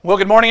Well,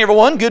 good morning,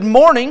 everyone. Good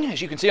morning.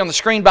 As you can see on the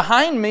screen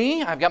behind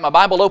me, I've got my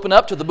Bible open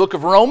up to the book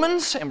of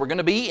Romans, and we're going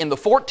to be in the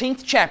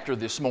 14th chapter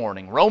this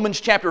morning. Romans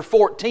chapter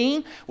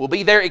 14 will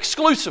be there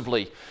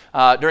exclusively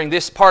during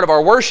this part of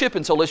our worship,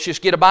 and so let's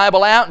just get a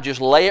Bible out and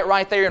just lay it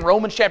right there in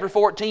Romans chapter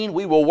 14.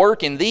 We will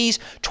work in these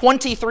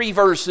 23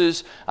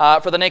 verses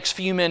for the next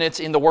few minutes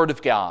in the Word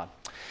of God.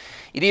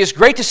 It is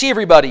great to see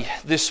everybody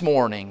this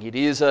morning. It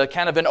is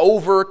kind of an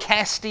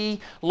overcasty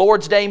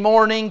Lord's Day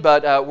morning,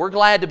 but we're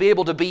glad to be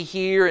able to be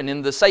here and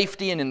in the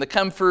safety and in the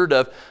comfort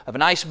of a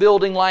nice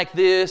building like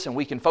this, and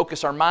we can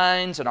focus our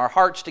minds and our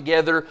hearts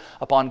together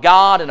upon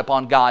God and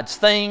upon God's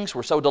things.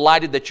 We're so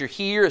delighted that you're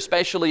here,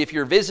 especially if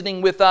you're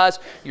visiting with us.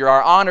 You're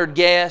our honored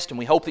guest, and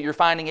we hope that you're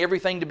finding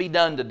everything to be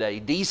done today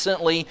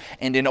decently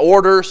and in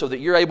order so that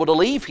you're able to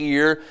leave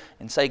here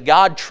and say,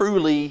 God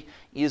truly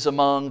is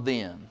among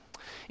them.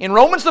 In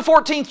Romans, the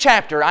 14th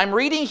chapter, I'm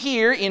reading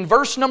here in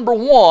verse number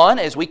 1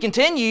 as we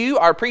continue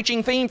our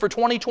preaching theme for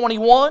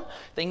 2021,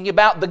 thinking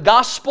about the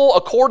gospel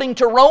according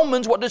to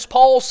Romans. What does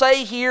Paul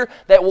say here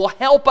that will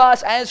help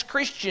us as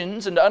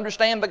Christians and to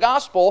understand the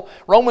gospel?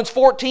 Romans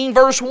 14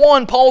 verse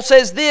 1, Paul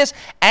says this,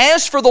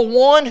 "As for the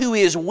one who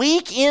is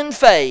weak in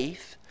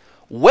faith,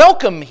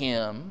 welcome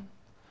him,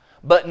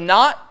 but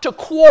not to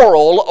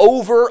quarrel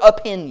over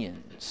opinions."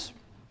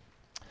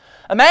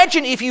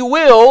 Imagine, if you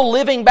will,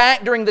 living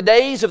back during the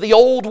days of the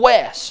Old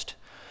West.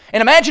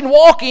 And imagine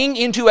walking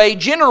into a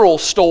general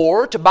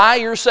store to buy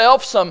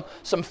yourself some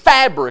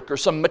fabric or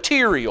some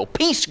material.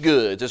 Piece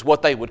goods is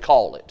what they would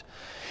call it.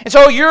 And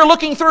so you're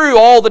looking through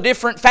all the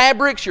different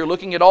fabrics, you're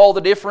looking at all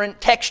the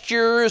different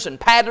textures and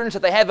patterns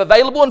that they have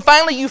available, and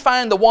finally you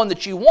find the one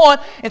that you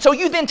want, and so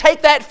you then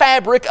take that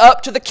fabric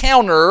up to the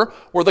counter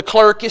where the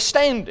clerk is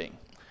standing.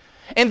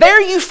 And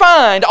there you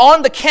find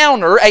on the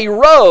counter a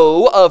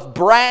row of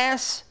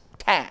brass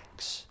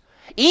tacks,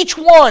 each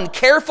one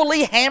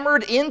carefully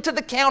hammered into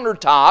the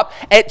countertop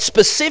at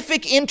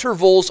specific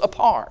intervals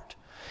apart.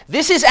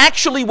 This is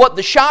actually what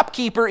the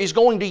shopkeeper is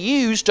going to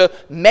use to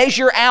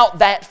measure out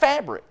that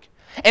fabric.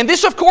 And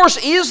this, of course,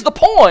 is the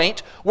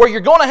point where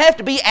you're going to have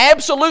to be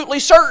absolutely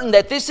certain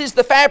that this is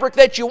the fabric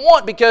that you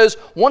want, because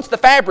once the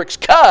fabric's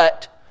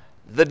cut,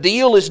 the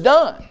deal is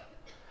done.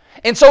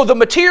 And so the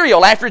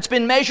material, after it's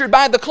been measured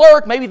by the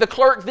clerk, maybe the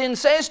clerk then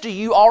says to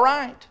you, all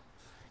right,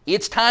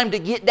 it's time to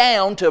get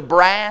down to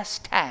brass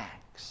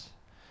tacks.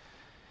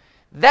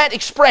 That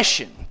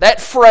expression, that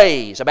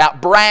phrase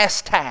about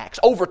brass tacks,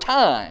 over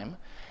time,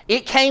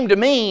 it came to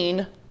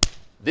mean,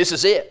 this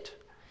is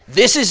it.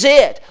 This is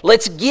it.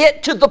 Let's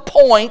get to the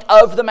point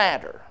of the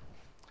matter.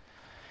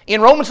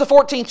 In Romans the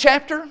 14th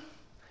chapter,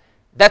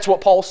 that's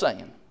what Paul's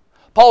saying.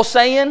 Paul's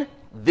saying,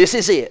 this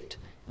is it.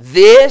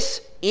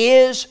 This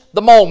is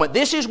the moment.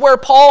 This is where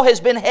Paul has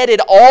been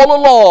headed all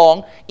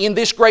along in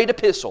this great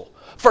epistle.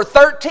 For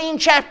 13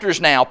 chapters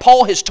now,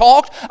 Paul has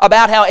talked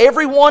about how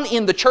everyone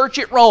in the church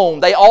at Rome,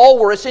 they all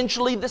were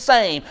essentially the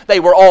same. They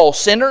were all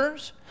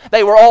sinners.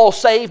 They were all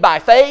saved by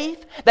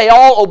faith. They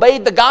all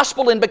obeyed the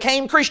gospel and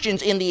became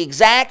Christians in the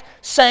exact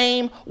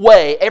same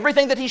way.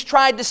 Everything that he's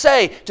tried to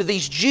say to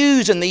these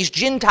Jews and these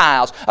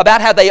Gentiles about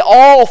how they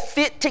all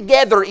fit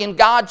together in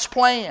God's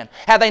plan,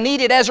 how they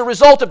needed as a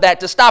result of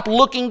that to stop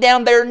looking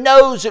down their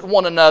nose at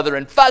one another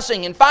and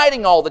fussing and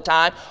fighting all the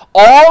time,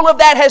 all of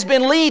that has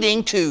been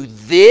leading to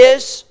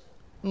this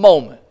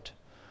moment.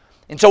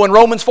 And so in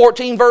Romans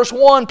 14 verse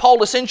 1,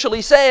 Paul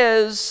essentially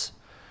says,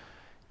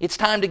 it's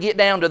time to get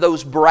down to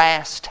those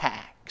brass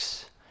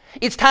tacks.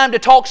 It's time to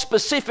talk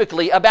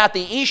specifically about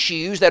the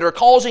issues that are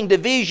causing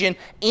division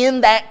in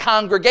that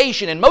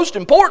congregation. And most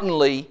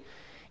importantly,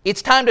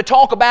 it's time to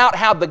talk about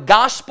how the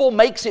gospel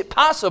makes it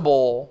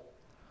possible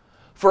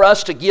for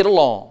us to get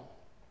along.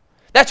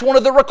 That's one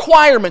of the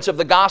requirements of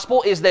the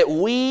gospel, is that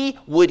we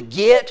would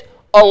get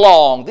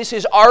along. This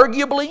is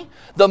arguably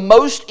the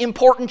most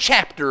important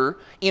chapter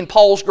in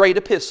Paul's great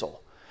epistle.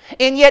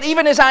 And yet,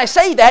 even as I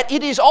say that,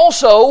 it is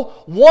also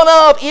one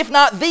of, if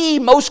not the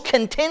most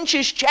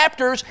contentious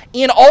chapters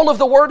in all of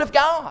the Word of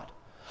God.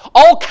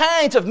 All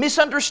kinds of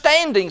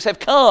misunderstandings have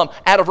come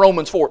out of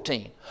Romans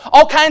 14.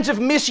 All kinds of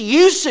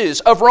misuses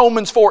of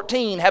Romans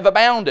 14 have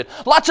abounded.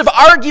 Lots of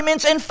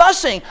arguments and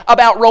fussing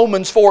about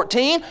Romans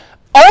 14.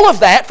 All of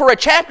that for a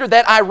chapter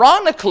that,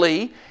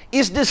 ironically,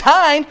 is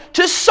designed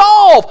to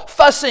solve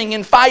fussing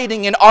and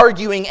fighting and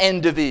arguing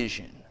and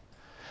division.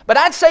 But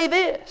I'd say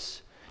this.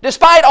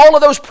 Despite all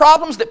of those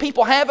problems that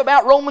people have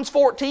about Romans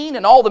 14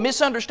 and all the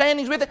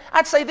misunderstandings with it,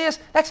 I'd say this,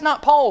 that's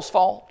not Paul's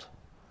fault.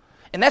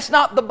 And that's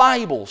not the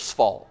Bible's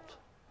fault.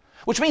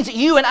 Which means that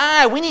you and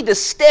I, we need to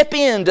step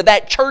into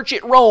that church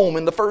at Rome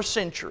in the first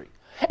century.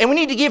 And we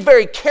need to give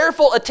very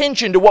careful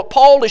attention to what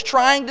Paul is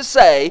trying to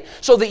say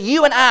so that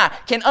you and I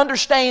can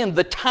understand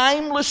the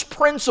timeless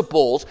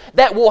principles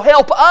that will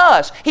help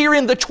us here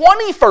in the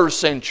 21st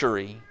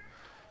century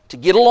to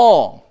get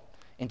along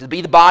and to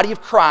be the body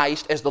of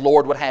Christ as the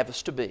Lord would have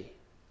us to be.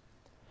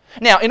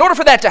 Now, in order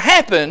for that to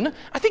happen,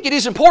 I think it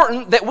is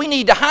important that we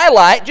need to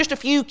highlight just a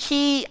few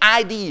key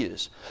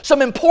ideas.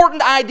 Some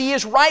important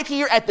ideas right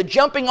here at the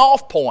jumping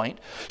off point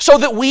so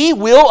that we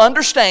will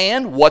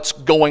understand what's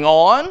going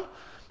on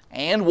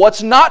and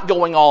what's not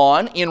going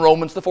on in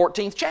Romans the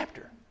 14th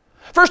chapter.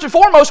 First and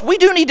foremost, we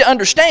do need to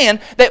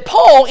understand that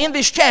Paul in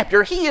this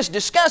chapter, he is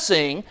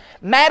discussing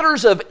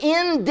matters of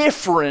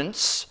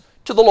indifference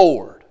to the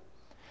Lord.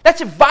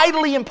 That's a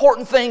vitally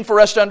important thing for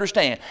us to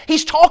understand.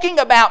 He's talking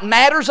about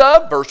matters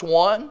of, verse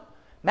 1,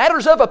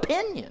 matters of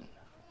opinion.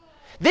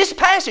 This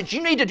passage,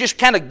 you need to just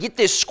kind of get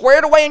this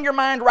squared away in your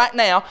mind right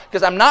now,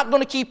 because I'm not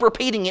going to keep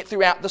repeating it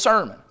throughout the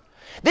sermon.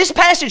 This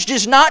passage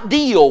does not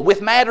deal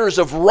with matters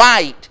of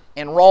right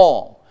and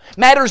wrong,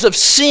 matters of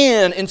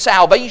sin and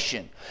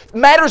salvation,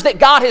 matters that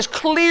God has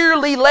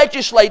clearly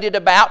legislated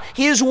about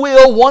His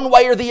will one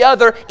way or the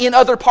other in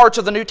other parts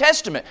of the New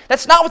Testament.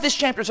 That's not what this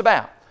chapter is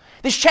about.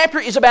 This chapter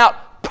is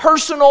about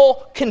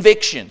personal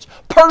convictions,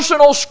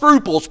 personal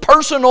scruples,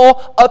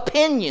 personal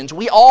opinions.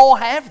 We all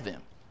have them.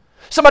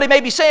 Somebody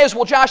maybe says,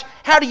 well, Josh,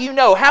 how do you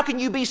know? How can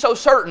you be so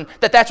certain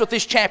that that's what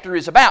this chapter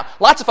is about?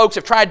 Lots of folks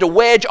have tried to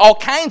wedge all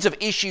kinds of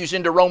issues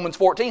into Romans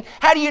 14.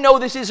 How do you know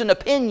this is an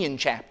opinion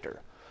chapter?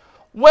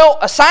 Well,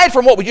 aside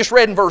from what we just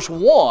read in verse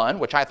 1,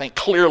 which I think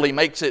clearly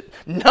makes it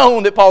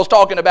known that Paul's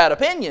talking about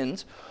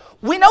opinions,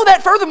 we know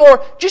that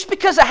furthermore just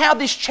because of how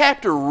this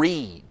chapter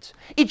reads.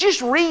 It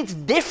just reads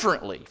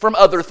differently from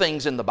other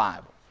things in the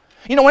Bible.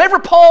 You know, whenever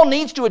Paul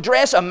needs to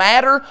address a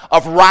matter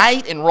of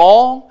right and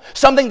wrong,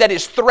 something that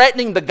is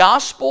threatening the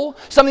gospel,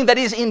 something that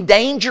is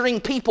endangering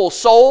people's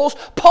souls,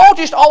 Paul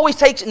just always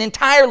takes an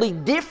entirely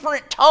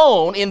different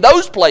tone in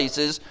those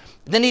places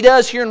than he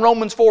does here in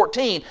Romans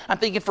 14. I'm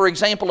thinking, for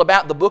example,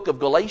 about the book of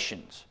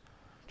Galatians.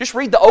 Just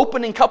read the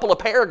opening couple of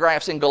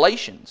paragraphs in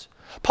Galatians.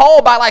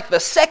 Paul, by like the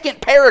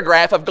second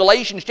paragraph of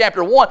Galatians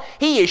chapter 1,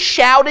 he is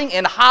shouting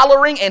and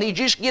hollering, and he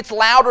just gets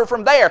louder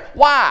from there.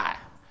 Why?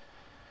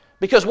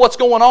 Because what's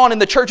going on in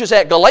the churches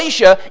at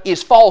Galatia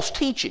is false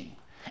teaching.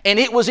 And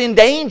it was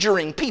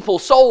endangering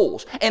people's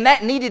souls. And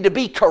that needed to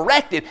be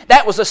corrected.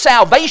 That was a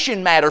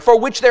salvation matter for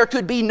which there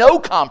could be no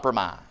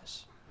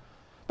compromise.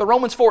 But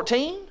Romans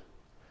 14,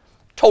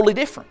 totally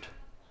different.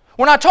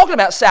 We're not talking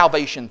about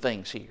salvation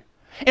things here.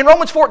 In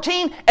Romans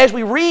 14, as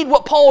we read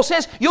what Paul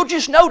says, you'll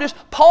just notice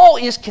Paul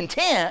is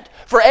content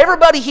for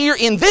everybody here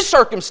in this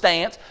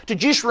circumstance to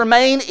just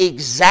remain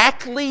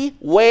exactly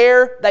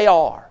where they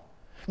are.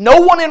 No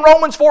one in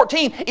Romans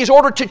 14 is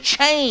ordered to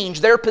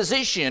change their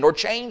position or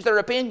change their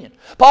opinion.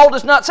 Paul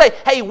does not say,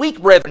 hey,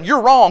 weak brethren,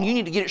 you're wrong, you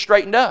need to get it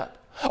straightened up.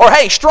 Or,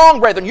 hey, strong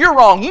brethren, you're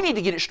wrong, you need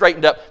to get it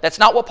straightened up. That's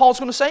not what Paul's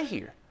going to say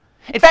here.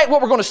 In fact,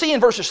 what we're going to see in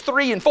verses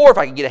 3 and 4, if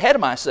I can get ahead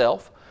of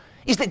myself,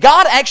 is that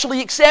God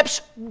actually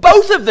accepts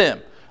both of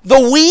them,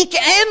 the weak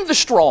and the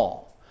strong.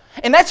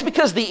 And that's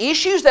because the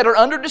issues that are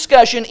under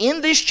discussion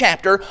in this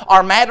chapter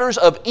are matters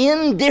of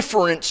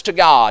indifference to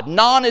God,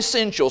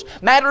 non-essentials,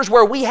 matters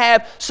where we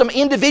have some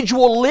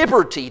individual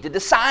liberty to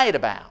decide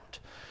about.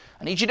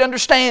 I need you to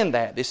understand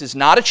that. This is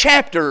not a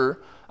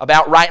chapter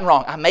about right and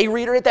wrong. I may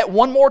reiterate that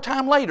one more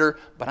time later,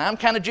 but I'm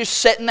kind of just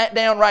setting that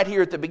down right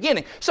here at the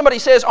beginning. Somebody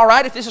says, all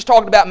right, if this is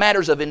talking about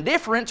matters of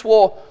indifference,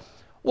 well,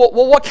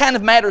 what kind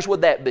of matters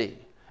would that be?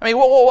 I mean,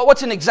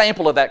 what's an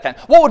example of that kind?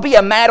 What would be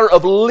a matter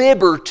of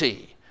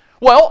liberty?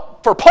 Well,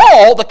 for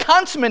Paul, the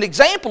consummate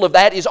example of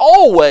that is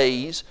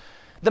always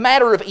the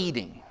matter of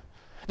eating.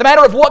 The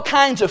matter of what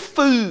kinds of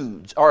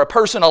foods are a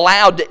person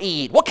allowed to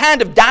eat. What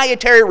kind of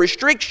dietary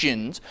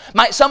restrictions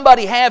might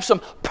somebody have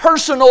some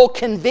personal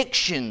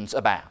convictions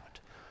about?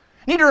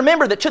 You need to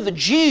remember that to the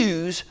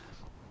Jews,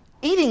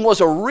 eating was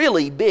a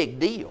really big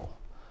deal.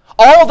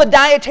 All the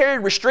dietary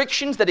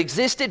restrictions that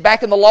existed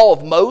back in the law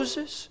of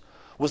Moses,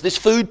 was this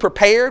food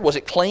prepared? Was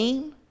it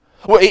clean?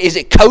 Is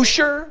it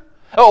kosher?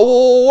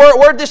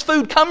 Where'd this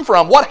food come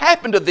from? What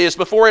happened to this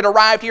before it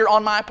arrived here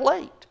on my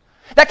plate?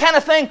 That kind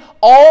of thing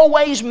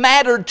always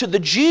mattered to the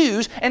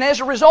Jews, and as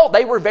a result,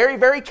 they were very,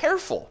 very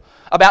careful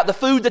about the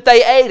food that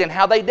they ate and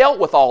how they dealt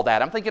with all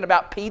that. I'm thinking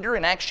about Peter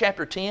in Acts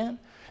chapter 10.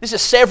 This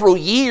is several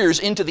years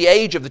into the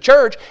age of the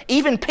church.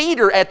 Even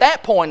Peter at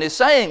that point is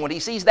saying, when he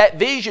sees that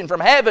vision from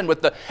heaven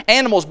with the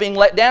animals being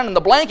let down in the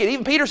blanket,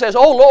 even Peter says,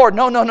 oh Lord,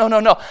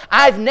 no.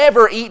 I've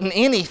never eaten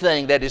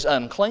anything that is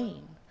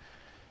unclean.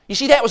 You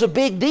see, that was a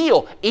big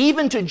deal,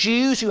 even to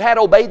Jews who had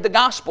obeyed the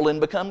gospel and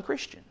become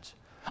Christians.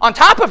 On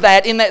top of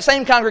that, in that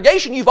same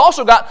congregation, you've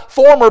also got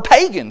former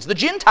pagans, the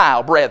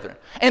Gentile brethren,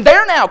 and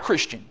they're now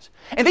Christians.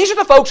 And these are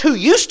the folks who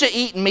used to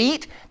eat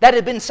meat that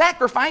had been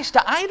sacrificed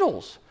to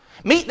idols.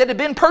 Meat that had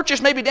been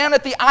purchased maybe down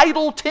at the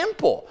idol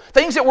temple.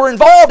 Things that were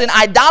involved in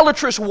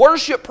idolatrous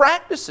worship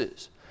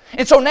practices.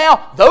 And so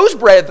now those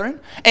brethren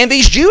and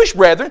these Jewish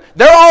brethren,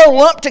 they're all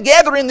lumped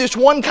together in this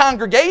one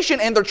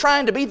congregation and they're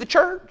trying to be the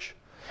church.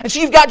 And so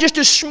you've got just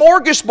a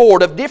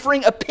smorgasbord of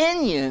differing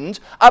opinions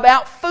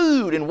about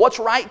food and what's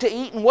right to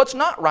eat and what's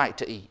not right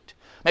to eat.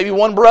 Maybe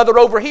one brother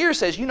over here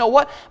says, you know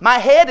what, my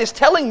head is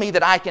telling me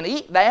that I can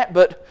eat that,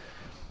 but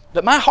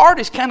my heart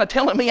is kind of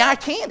telling me I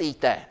can't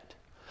eat that.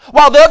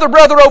 While the other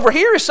brother over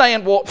here is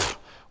saying, well,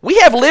 We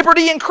have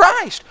liberty in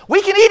Christ.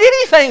 We can eat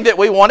anything that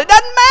we want. It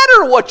doesn't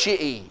matter what you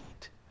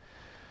eat.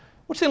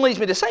 Which then leads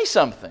me to say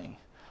something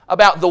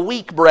about the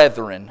weak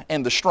brethren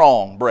and the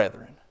strong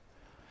brethren.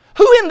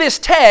 Who in this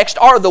text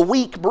are the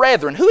weak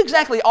brethren? Who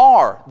exactly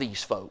are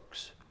these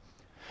folks?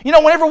 You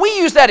know, whenever we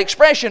use that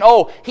expression,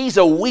 oh, he's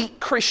a weak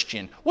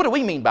Christian, what do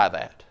we mean by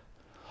that?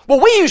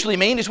 What we usually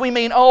mean is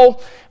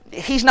oh,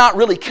 he's not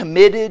really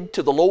committed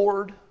to the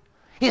Lord.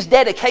 His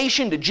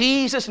dedication to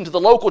Jesus and to the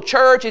local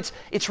church,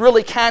 it's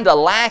really kind of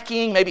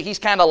lacking. Maybe he's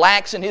kind of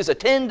lax in his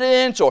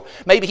attendance, or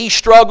maybe he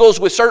struggles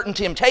with certain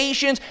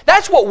temptations.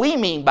 That's what we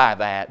mean by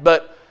that.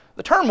 But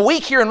the term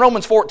weak here in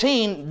Romans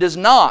 14 does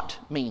not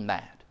mean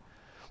that.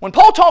 When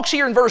Paul talks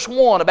here in verse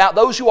 1 about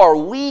those who are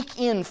weak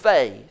in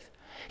faith,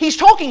 he's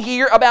talking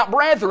here about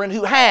brethren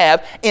who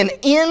have an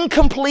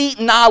incomplete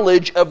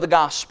knowledge of the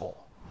gospel.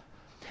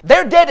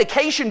 Their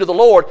dedication to the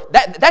Lord,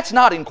 that's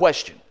not in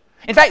question.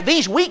 In fact,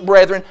 these weak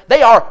brethren,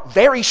 they are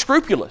very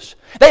scrupulous.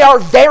 They are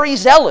very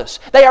zealous.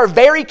 They are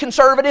very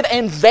conservative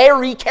and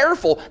very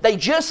careful. They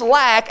just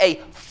lack a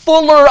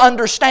fuller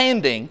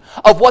understanding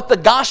of what the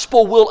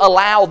gospel will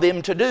allow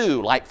them to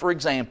do. Like, for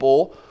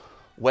example,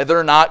 whether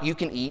or not you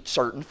can eat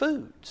certain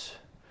foods.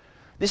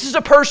 This is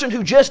a person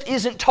who just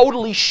isn't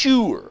totally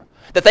sure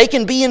that they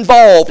can be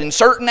involved in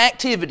certain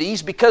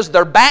activities because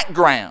their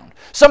background,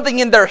 something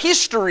in their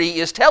history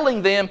is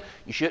telling them,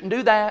 you shouldn't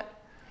do that,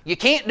 you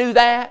can't do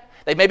that.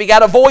 They maybe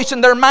got a voice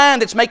in their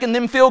mind that's making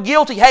them feel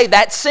guilty. Hey,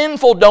 that's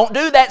sinful, don't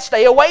do that,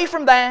 stay away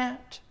from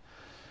that.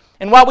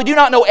 And while we do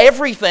not know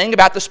everything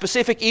about the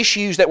specific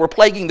issues that were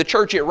plaguing the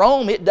church at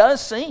Rome, it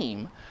does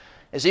seem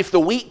as if the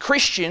weak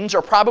Christians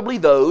are probably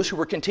those who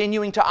were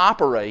continuing to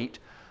operate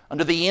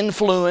under the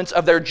influence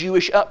of their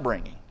Jewish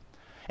upbringing.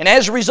 And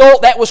as a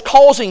result, that was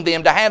causing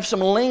them to have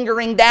some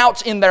lingering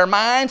doubts in their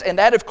minds, and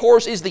that, of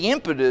course, is the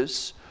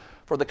impetus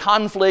for the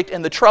conflict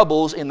and the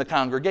troubles in the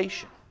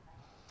congregation.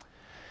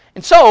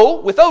 And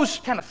so, with those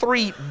kind of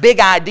three big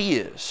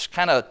ideas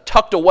kind of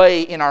tucked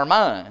away in our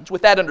minds,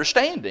 with that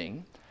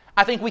understanding,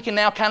 I think we can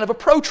now kind of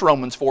approach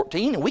Romans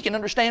 14 and we can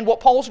understand what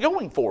Paul's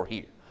going for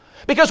here.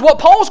 Because what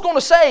Paul's going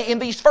to say in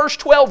these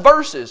first 12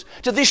 verses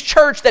to this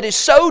church that is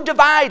so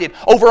divided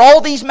over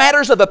all these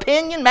matters of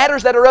opinion,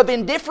 matters that are of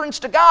indifference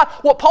to God,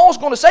 what Paul's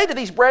going to say to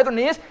these brethren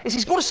is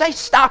he's going to say,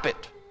 stop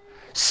it.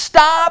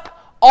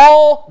 Stop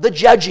all the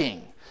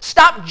judging.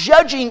 Stop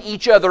judging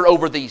each other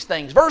over these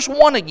things. Verse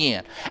 1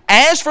 again.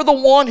 As for the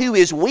one who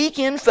is weak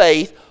in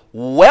faith,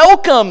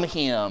 welcome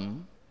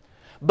him,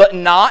 but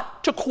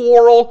not to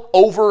quarrel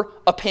over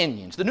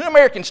opinions. The New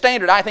American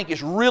Standard, I think,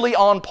 is really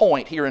on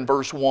point here in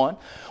verse 1.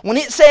 When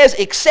it says,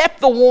 except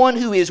the one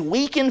who is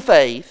weak in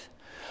faith,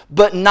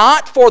 but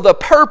not for the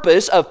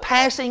purpose of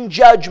passing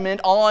judgment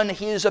on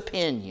his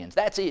opinions.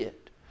 That's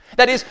it.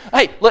 That is,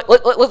 hey,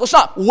 let's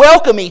not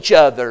welcome each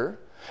other,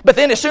 but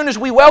then as soon as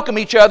we welcome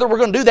each other, we're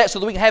going to do that so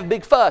that we can have a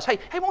big fuss. Hey,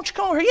 won't you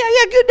come over here?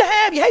 Yeah, good to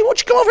have you. Hey,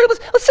 won't you come over here?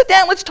 Let's sit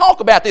down, let's talk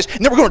about this.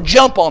 And then we're going to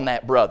jump on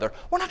that brother.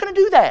 We're not going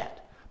to do that.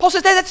 Paul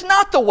says that's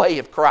not the way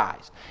of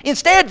Christ.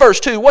 Instead,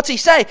 verse 2, what's he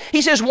say?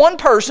 He says one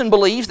person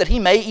believes that he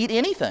may eat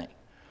anything,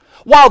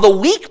 while the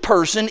weak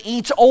person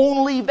eats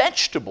only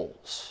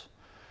vegetables.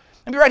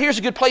 Maybe right here is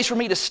a good place for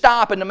me to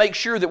stop and to make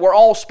sure that we're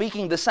all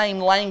speaking the same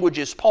language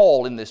as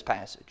Paul in this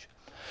passage.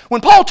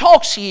 When Paul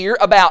talks here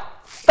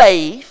about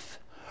faith,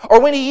 or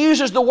when he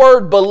uses the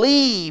word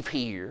believe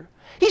here,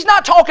 he's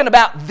not talking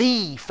about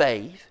the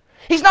faith.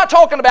 He's not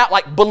talking about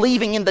like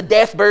believing in the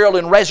death, burial,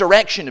 and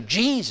resurrection of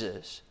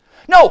Jesus.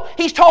 No,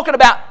 he's talking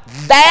about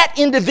that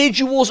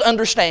individual's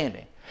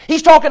understanding.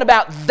 He's talking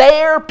about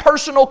their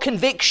personal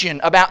conviction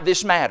about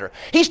this matter.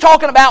 He's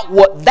talking about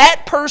what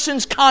that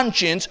person's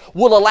conscience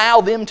will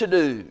allow them to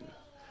do.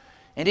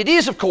 And it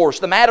is, of course,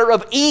 the matter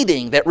of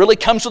eating that really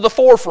comes to the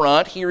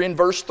forefront here in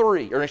verse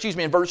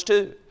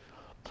 2.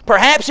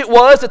 Perhaps it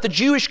was that the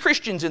Jewish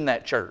Christians in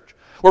that church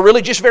were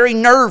really just very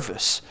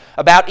nervous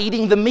about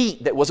eating the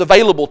meat that was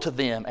available to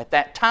them at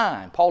that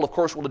time. Paul, of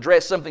course, will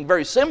address something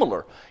very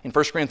similar in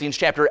 1 Corinthians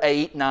chapter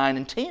 8, 9,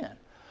 and 10.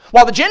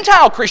 While the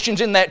Gentile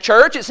Christians in that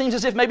church, it seems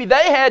as if maybe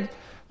they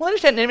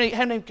just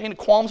hadn't any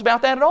qualms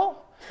about that at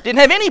all. Didn't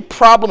have any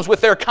problems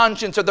with their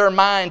conscience or their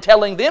mind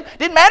telling them.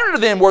 Didn't matter to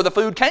them where the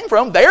food came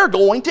from. They're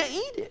going to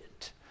eat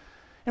it.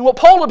 And what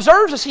Paul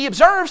observes is he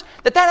observes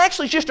that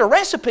actually is just a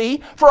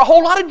recipe for a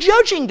whole lot of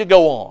judging to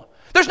go on.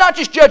 There's not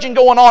just judging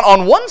going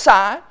on one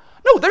side.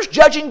 No, there's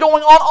judging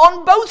going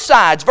on both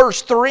sides.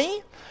 Verse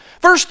 3.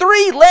 Verse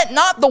 3, let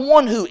not the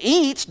one who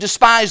eats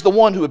despise the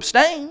one who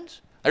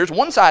abstains. There's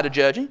one side of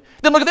judging.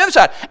 Then look at the other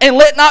side. And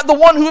let not the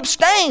one who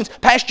abstains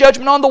pass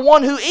judgment on the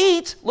one who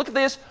eats. Look at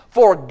this.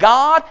 For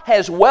God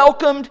has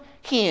welcomed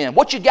him.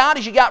 What you got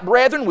is you got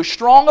brethren with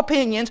strong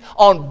opinions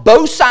on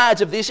both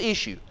sides of this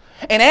issue.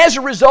 And as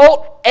a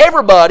result,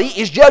 everybody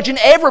is judging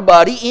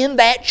everybody in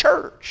that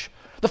church.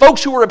 The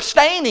folks who were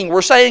abstaining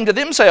were saying to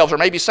themselves, or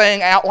maybe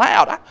saying out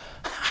loud,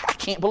 I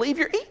can't believe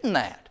you're eating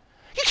that.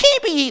 You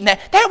can't be eating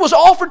that. That was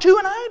offered to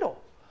an idol.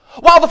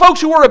 While the folks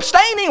who were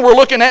abstaining were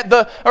looking at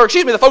the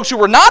folks who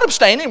were not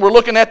abstaining were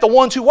looking at the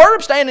ones who were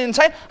abstaining and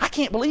saying, I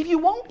can't believe you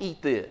won't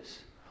eat this.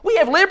 We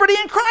have liberty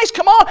in Christ.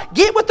 Come on,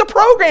 get with the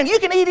program. You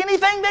can eat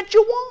anything that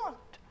you want.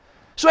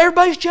 So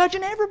everybody's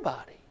judging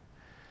everybody.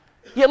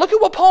 Yet look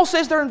at what Paul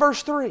says there in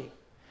verse 3.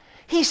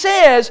 He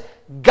says,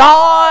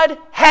 God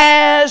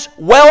has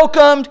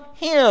welcomed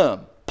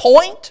him.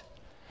 Point.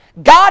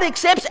 God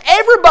accepts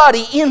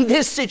everybody in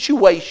this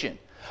situation.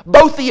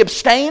 Both the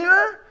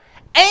abstainer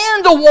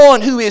and the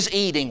one who is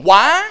eating.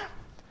 Why?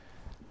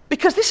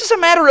 Because this is a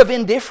matter of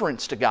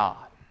indifference to God.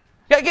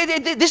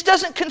 This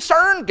doesn't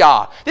concern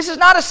God. This is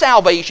not a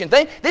salvation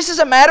thing. This is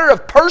a matter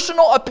of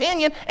personal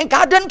opinion, and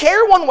God doesn't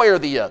care one way or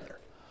the other.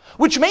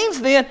 Which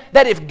means then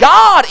that if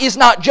God is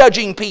not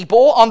judging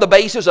people on the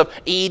basis of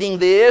eating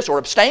this or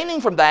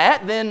abstaining from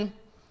that, then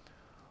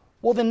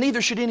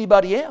neither should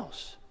anybody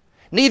else.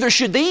 Neither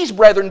should these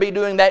brethren be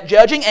doing that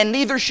judging, and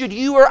neither should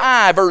you or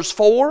I. Verse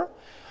 4,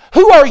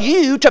 who are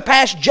you to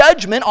pass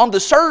judgment on the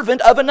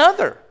servant of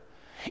another?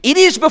 It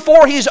is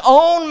before his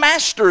own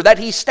master that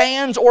he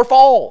stands or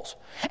falls,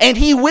 and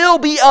he will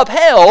be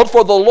upheld,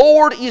 for the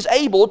Lord is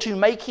able to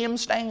make him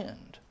stand.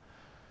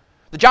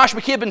 The Josh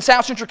McKibben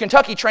South Central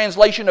Kentucky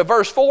translation of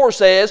verse 4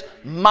 says,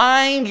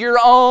 mind your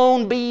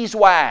own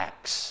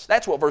beeswax.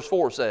 That's what verse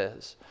 4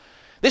 says.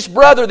 This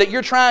brother that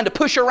you're trying to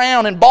push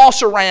around and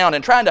boss around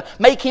and trying to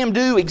make him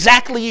do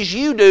exactly as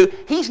you do,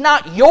 he's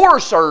not your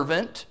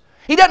servant.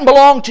 He doesn't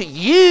belong to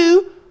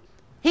you.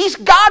 He's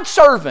God's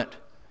servant.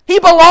 He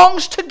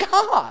belongs to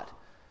God.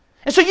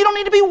 And so you don't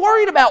need to be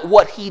worried about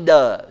what he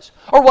does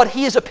or what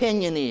his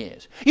opinion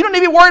is. You don't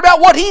need to be worried about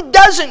what he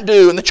doesn't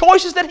do and the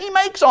choices that he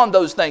makes on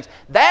those things.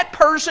 That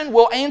person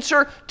will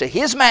answer to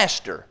his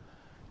master,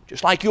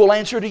 just like you'll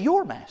answer to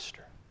your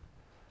master.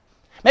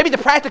 Maybe the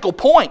practical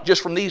point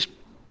just from these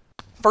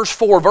first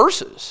 4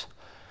 verses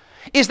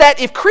is that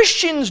if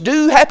Christians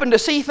do happen to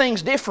see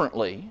things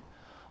differently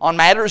on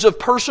matters of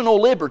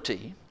personal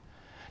liberty,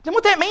 then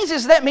what that means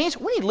is we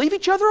need to leave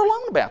each other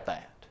alone about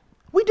that.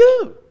 We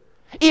do.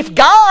 If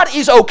God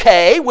is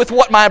okay with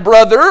what my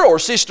brother or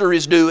sister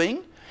is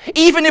doing,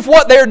 even if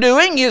what they're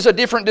doing is a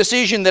different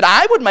decision that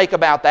I would make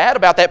about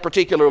that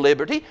particular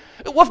liberty,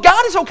 well, if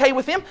God is okay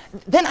with them,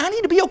 then I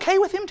need to be okay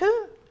with them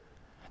too.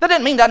 That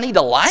doesn't mean that I need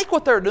to like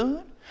what they're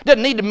doing. It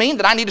doesn't need to mean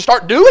that I need to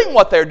start doing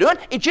what they're doing.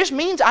 It just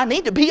means I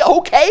need to be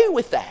okay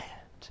with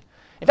that.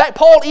 In fact,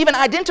 Paul even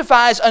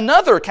identifies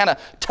another kind of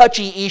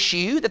touchy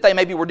issue that they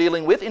maybe were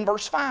dealing with in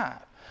verse 5.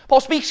 Paul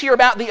speaks here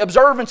about the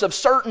observance of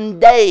certain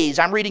days.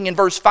 I'm reading in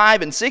verse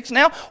 5 and 6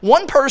 now.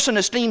 One person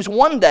esteems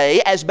one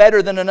day as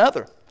better than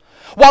another,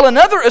 while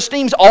another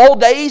esteems all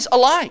days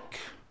alike.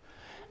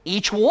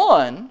 Each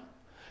one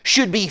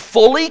should be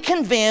fully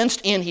convinced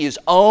in his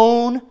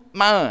own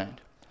mind.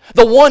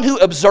 The one who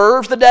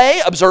observes the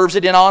day observes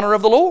it in honor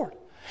of the Lord.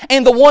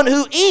 And the one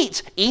who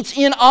eats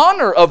in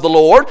honor of the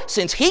Lord,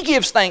 since he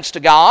gives thanks to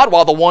God,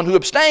 while the one who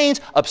abstains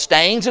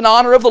in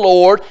honor of the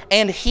Lord,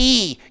 and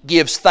he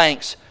gives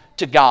thanks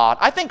to God.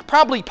 I think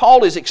probably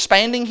Paul is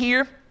expanding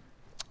here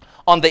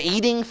on the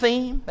eating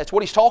theme. That's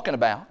what he's talking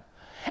about.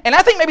 And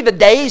I think maybe the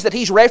days that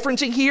he's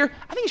referencing here,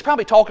 I think he's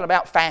probably talking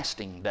about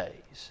fasting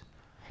days.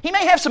 He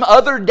may have some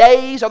other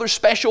days, other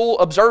special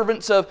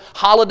observance of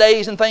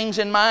holidays and things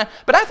in mind,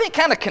 but I think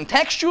kind of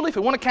contextually, if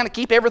we want to kind of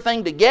keep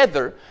everything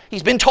together,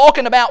 he's been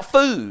talking about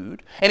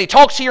food, and he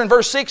talks here in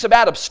verse 6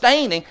 about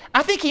abstaining.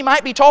 I think he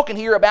might be talking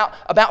here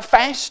about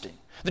fasting.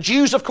 The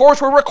Jews, of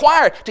course, were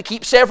required to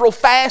keep several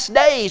fast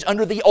days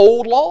under the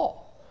old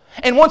law.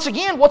 And once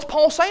again, what's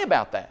Paul say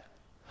about that?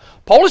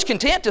 Paul is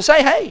content to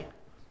say, hey,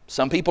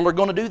 some people are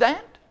going to do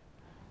that,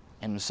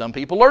 and some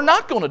people are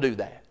not going to do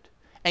that.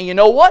 And you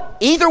know what?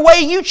 Either way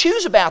you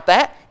choose about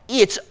that,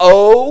 it's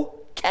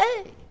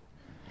okay.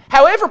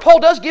 However, Paul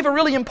does give a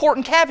really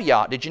important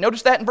caveat. Did you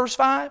notice that in verse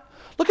 5?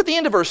 Look at the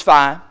end of verse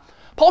 5.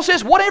 Paul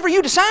says, whatever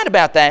you decide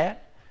about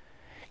that,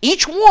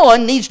 each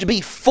one needs to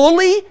be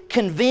fully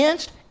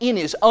convinced in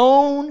his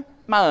own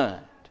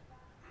mind.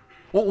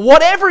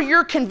 Whatever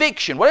your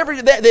conviction,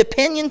 whatever the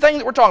opinion thing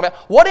that we're talking about,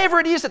 whatever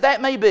it is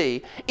that may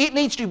be, it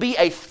needs to be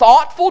a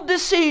thoughtful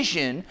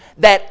decision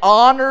that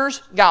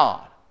honors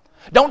God.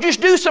 Don't just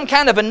do some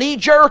kind of a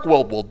knee-jerk,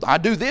 well, I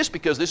do this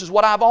because this is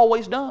what I've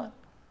always done.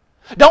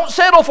 Don't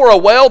settle for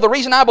the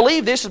reason I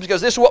believe this is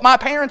because this is what my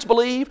parents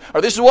believe,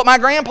 or this is what my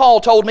grandpa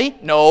told me.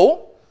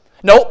 No,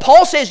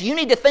 Paul says you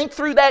need to think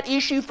through that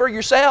issue for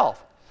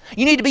yourself.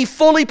 You need to be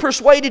fully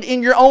persuaded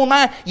in your own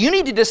mind. You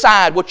need to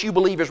decide what you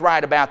believe is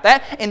right about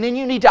that, and then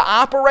you need to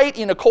operate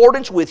in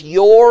accordance with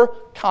your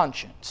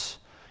conscience.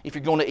 If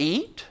you're going to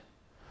eat,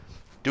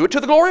 do it to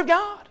the glory of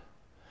God.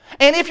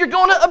 And if you're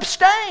going to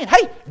abstain,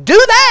 hey, do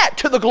that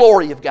to the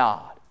glory of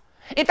God.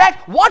 In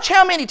fact, watch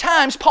how many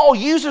times Paul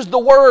uses the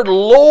word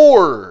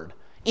Lord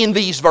in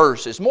these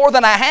verses. More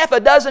than a half a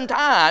dozen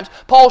times,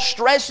 Paul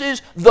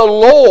stresses the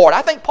Lord.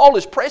 I think Paul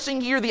is pressing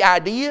here the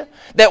idea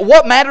that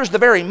what matters the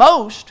very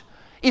most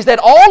is that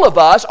all of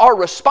us are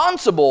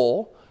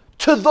responsible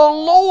to the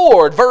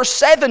Lord. Verse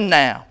 7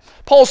 now.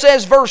 Paul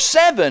says, verse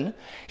 7,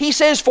 he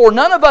says, for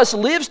none of us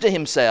lives to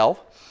himself,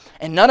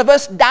 and none of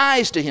us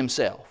dies to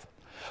himself.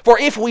 For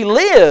if we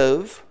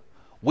live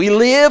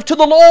to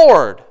the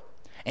Lord.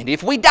 And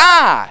if we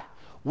die,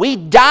 We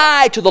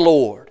die to the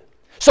Lord.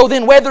 So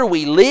then whether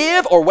we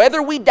live or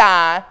whether we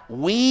die,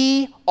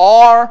 we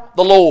are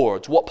the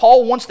Lord's. What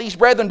Paul wants these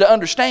brethren to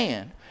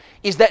understand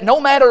is that no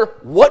matter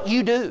what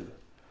you do,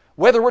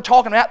 whether we're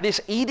talking about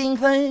this eating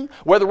thing,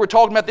 whether we're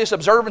talking about this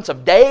observance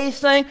of days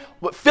thing,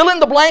 fill in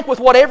the blank with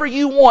whatever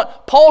you want.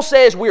 Paul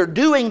says we're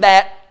doing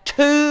that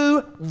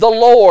to the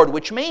Lord,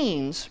 which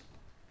means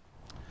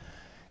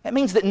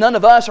that none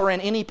of us are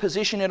in any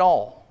position at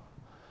all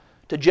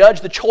to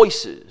judge the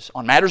choices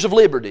on matters of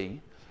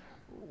liberty.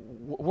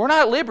 We're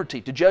not at liberty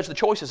to judge the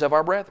choices of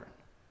our brethren.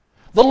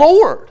 The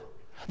Lord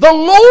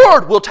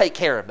will take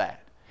care of that.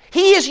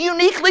 He is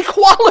uniquely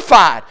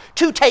qualified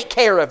to take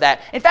care of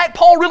that. In fact,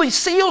 Paul really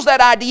seals that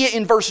idea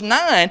in verse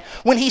 9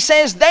 when he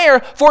says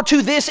there, "For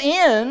to this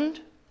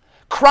end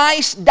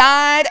Christ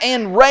died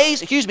and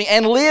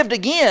lived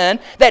again,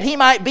 that He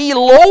might be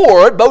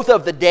Lord both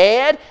of the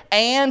dead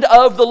and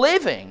of the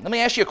living." Let me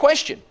ask you a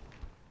question.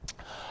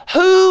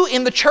 Who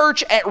in the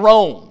church at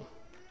Rome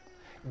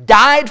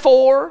died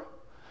for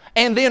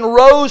and then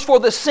rose for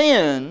the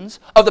sins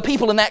of the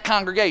people in that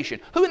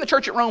congregation? Who in the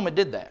church at Rome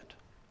did that?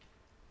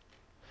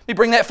 Let me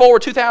bring that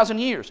forward 2,000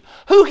 years.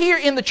 Who here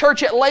in the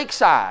church at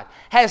Lakeside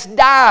has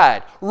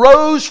died,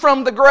 rose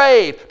from the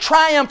grave,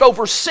 triumphed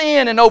over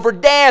sin and over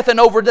death and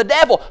over the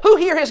devil? Who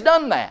here has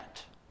done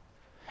that?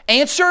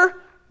 Answer,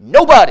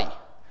 nobody.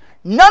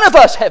 None of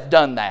us have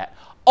done that.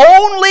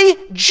 Only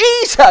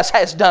Jesus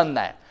has done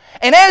that.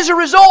 And as a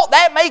result,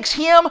 that makes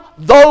Him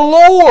the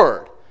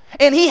Lord.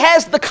 And He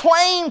has the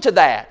claim to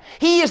that.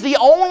 He is the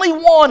only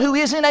one who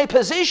is in a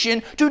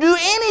position to do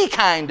any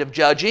kind of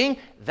judging.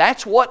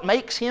 That's what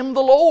makes Him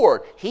the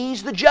Lord.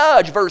 He's the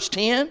judge. Verse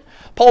 10,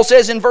 Paul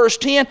says in verse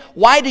 10,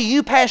 "Why do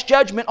you pass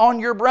judgment on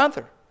your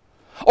brother?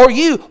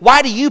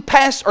 Why do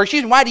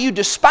you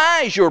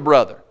despise your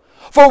brother?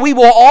 For we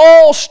will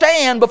all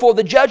stand before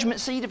the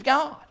judgment seat of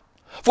God.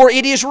 For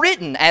it is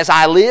written, As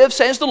I live,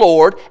 says the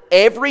Lord,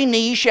 every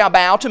knee shall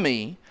bow to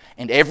me,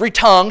 and every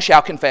tongue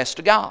shall confess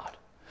to God.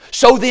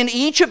 So then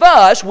each of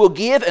us will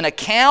give an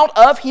account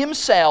of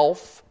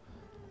himself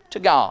to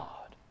God."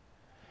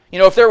 You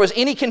know, if there was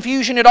any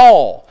confusion at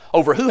all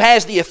over who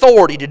has the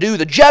authority to do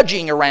the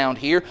judging around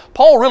here,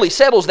 Paul really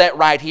settles that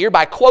right here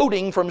by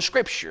quoting from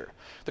Scripture.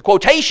 The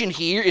quotation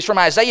here is from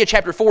Isaiah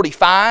chapter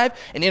 45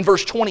 and in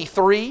verse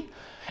 23.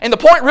 And the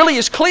point really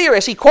is clear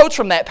as he quotes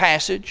from that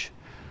passage.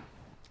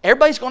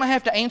 Everybody's going to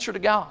have to answer to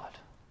God.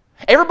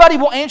 Everybody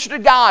will answer to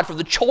God for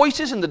the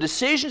choices and the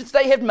decisions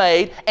they have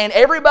made, and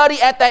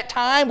everybody at that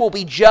time will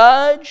be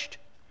judged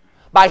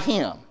by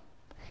Him.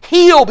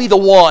 He'll be the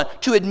one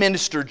to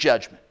administer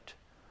judgment.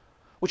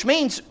 Which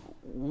means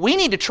we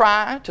need to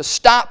try to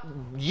stop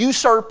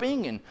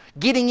usurping and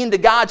getting into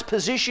God's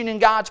position in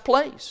God's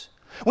place.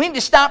 We need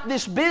to stop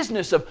this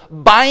business of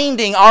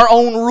binding our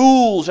own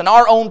rules and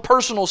our own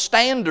personal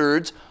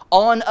standards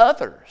on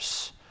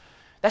others.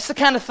 That's the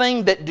kind of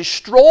thing that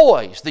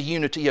destroys the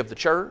unity of the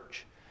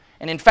church.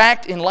 And in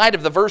fact, in light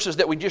of the verses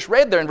that we just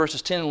read there in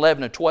verses 10,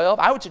 11, and 12,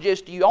 I would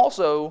suggest to you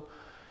also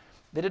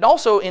that it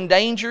also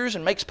endangers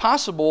and makes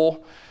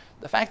possible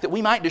the fact that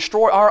we might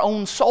destroy our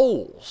own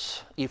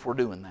souls if we're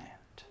doing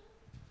that.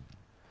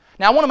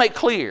 Now I want to make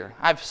clear,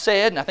 I've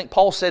said, and I think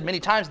Paul said many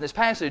times in this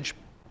passage,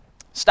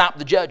 stop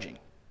the judging.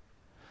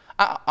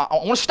 I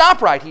want to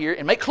stop right here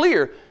and make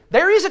clear,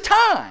 there is a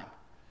time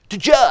to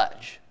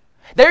judge.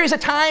 There is a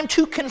time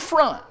to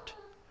confront.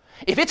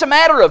 If it's a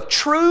matter of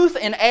truth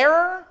and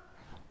error,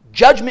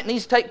 judgment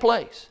needs to take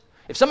place.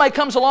 If somebody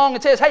comes along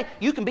and says, "Hey,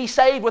 you can be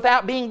saved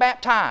without being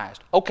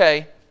baptized,"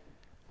 okay,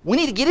 we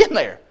need to get in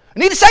there. We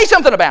need to say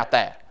something about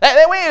that.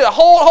 We need to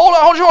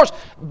hold your horse.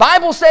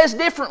 Bible says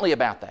differently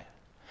about that.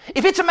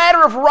 If it's a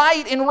matter of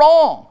right and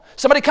wrong,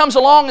 somebody comes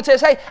along and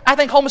says, "Hey, I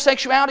think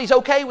homosexuality is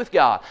okay with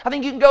God. I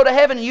think you can go to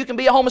heaven and you can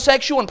be a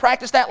homosexual and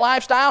practice that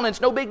lifestyle and it's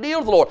no big deal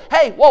to the Lord."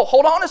 Hey, whoa,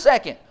 hold on a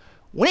second.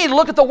 We need to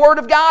look at the Word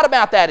of God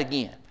about that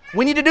again.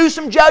 We need to do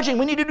some judging.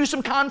 We need to do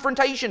some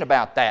confrontation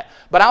about that.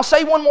 But I'll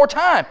say one more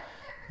time,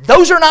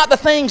 those are not the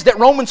things that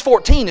Romans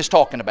 14 is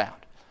talking about.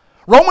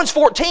 Romans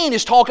 14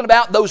 is talking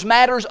about those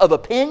matters of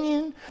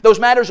opinion, those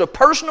matters of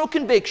personal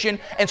conviction,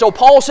 and so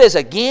Paul says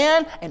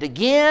again and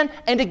again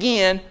and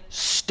again,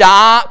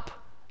 stop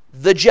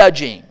the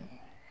judging.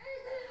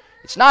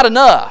 It's not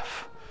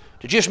enough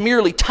to just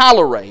merely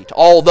tolerate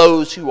all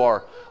those who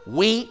are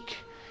weak.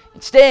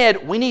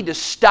 Instead, we need to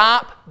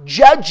stop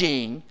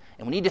judging,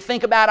 and we need to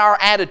think about our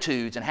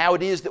attitudes and how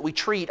it is that we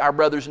treat our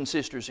brothers and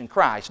sisters in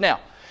Christ. Now,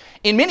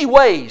 in many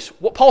ways,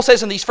 what Paul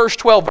says in these first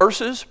 12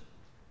 verses,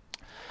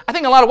 I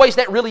think in a lot of ways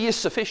that really is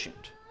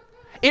sufficient.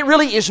 It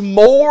really is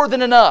more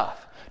than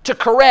enough to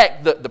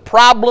correct the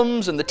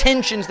problems and the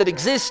tensions that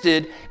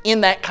existed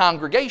in that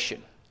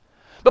congregation.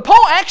 But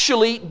Paul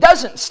actually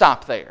doesn't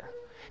stop there.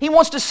 He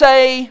wants to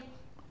say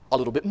a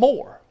little bit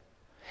more.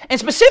 And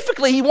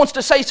specifically, he wants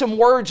to say some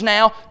words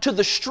now to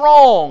the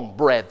strong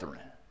brethren.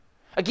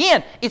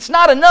 Again, it's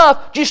not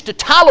enough just to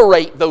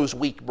tolerate those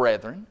weak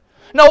brethren.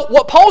 No,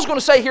 what Paul's going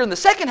to say here in the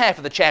second half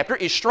of the chapter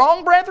is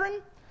strong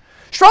brethren.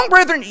 Strong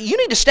brethren, you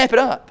need to step it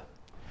up.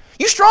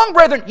 You strong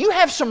brethren, you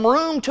have some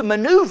room to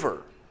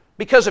maneuver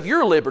because of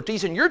your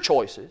liberties and your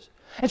choices.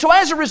 And so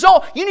as a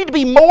result, you need to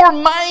be more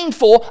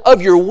mindful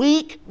of your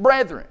weak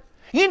brethren.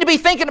 You need to be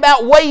thinking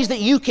about ways that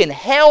you can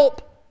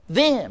help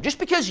them. Just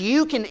because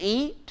you can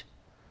eat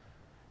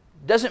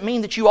doesn't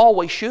mean that you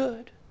always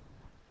should.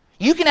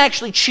 You can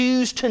actually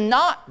choose to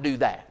not do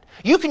that.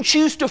 You can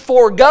choose to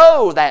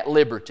forego that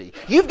liberty.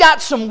 You've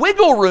got some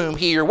wiggle room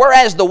here,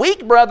 whereas the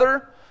weak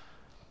brother,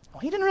 well,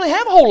 he didn't really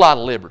have a whole lot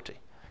of liberty.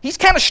 He's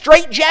kind of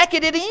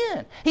straitjacketed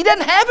in. He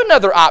doesn't have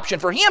another option.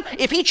 For him,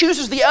 if he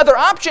chooses the other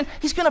option,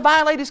 he's going to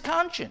violate his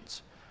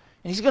conscience.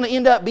 And he's going to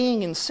end up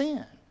being in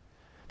sin.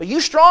 But you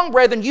strong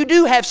brethren, you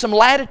do have some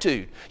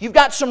latitude. You've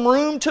got some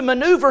room to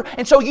maneuver,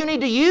 and so you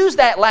need to use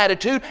that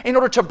latitude in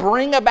order to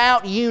bring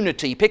about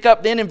unity. Pick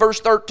up then in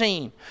verse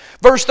 13.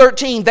 Verse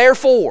 13,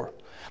 therefore,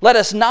 let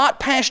us not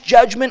pass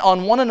judgment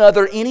on one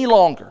another any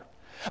longer,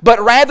 but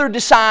rather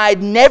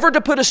decide never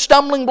to put a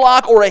stumbling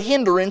block or a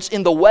hindrance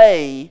in the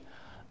way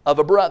of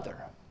a brother.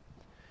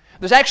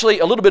 There's actually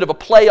a little bit of a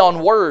play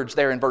on words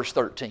there in verse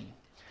 13.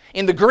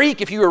 In the Greek,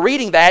 if you were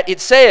reading that,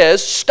 it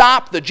says,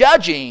 stop the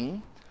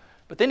judging,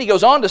 but then he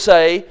goes on to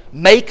say,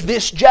 make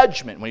this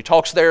judgment, when he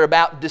talks there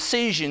about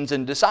decisions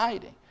and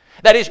deciding.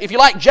 That is, if you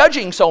like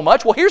judging so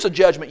much, well, here's a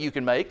judgment you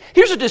can make.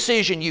 Here's a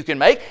decision you can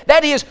make.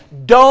 That is,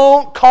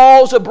 don't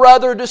cause a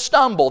brother to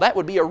stumble. That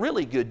would be a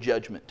really good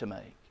judgment to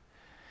make.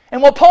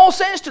 And what Paul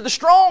says to the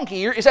strong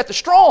here is that the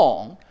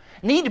strong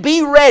need to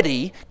be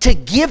ready to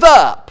give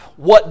up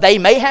what they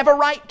may have a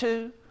right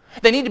to.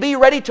 They need to be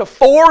ready to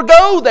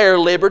forego their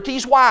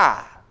liberties.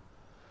 Why?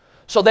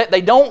 So that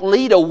they don't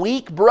lead a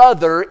weak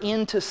brother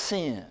into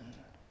sin.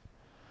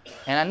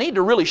 And I need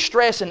to really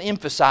stress and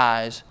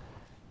emphasize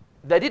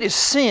that it is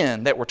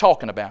sin that we're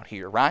talking about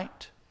here,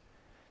 right?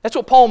 That's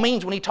what Paul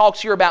means when he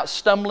talks here about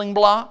stumbling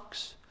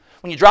blocks.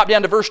 When you drop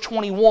down to verse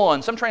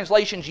 21, some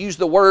translations use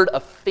the word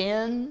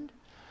offend.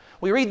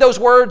 We read those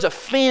words,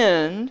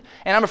 offend,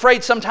 and I'm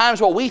afraid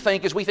sometimes what we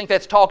think is we think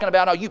that's talking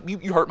about, oh,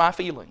 you hurt my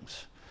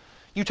feelings.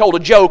 You told a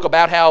joke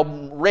about how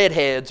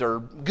redheads are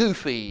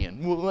goofy,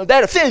 and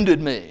that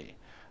offended me.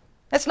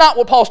 That's not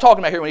what Paul's talking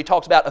about here when he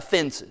talks about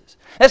offenses.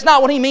 That's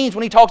not what he means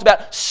when he talks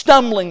about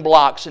stumbling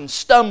blocks and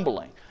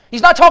stumbling.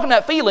 He's not talking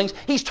about feelings.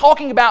 He's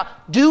talking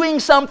about doing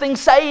something,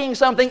 saying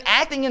something,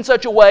 acting in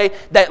such a way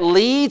that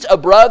leads a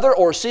brother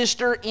or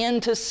sister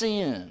into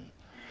sin.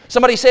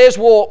 Somebody says,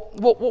 well,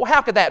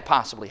 how could that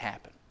possibly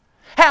happen?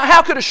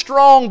 How could a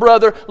strong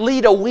brother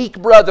lead a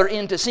weak brother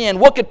into sin?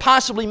 What could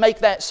possibly make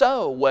that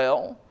so?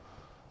 Well,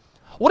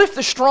 what if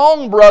the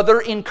strong brother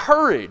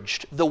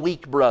encouraged the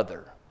weak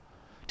brother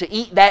to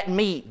eat that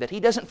meat that he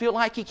doesn't feel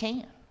like he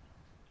can?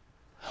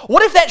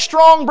 What if that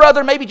strong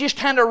brother maybe just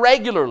kind of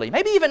regularly,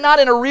 maybe even not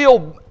in a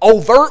real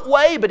overt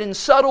way, but in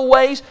subtle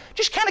ways,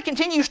 just kind of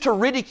continues to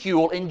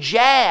ridicule and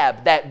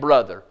jab that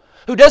brother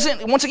who doesn't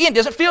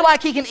feel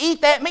like he can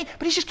eat that meat,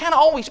 but he's just kind of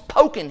always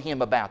poking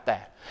him about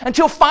that.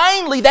 Until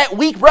finally that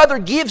weak brother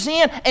gives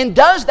in and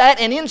does that,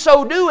 and in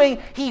so doing,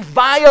 he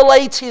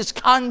violates his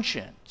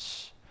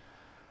conscience.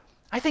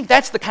 I think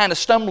that's the kind of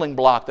stumbling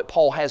block that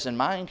Paul has in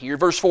mind here.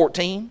 Verse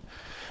 14.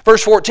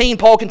 Verse 14,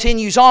 Paul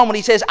continues on when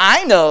he says,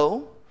 I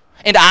know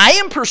and I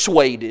am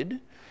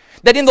persuaded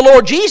that in the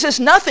Lord Jesus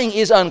nothing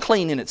is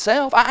unclean in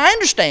itself. I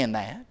understand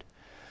that.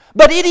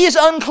 But it is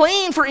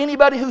unclean for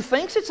anybody who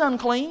thinks it's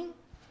unclean.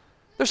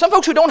 There's some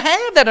folks who don't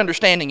have that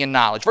understanding and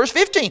knowledge. Verse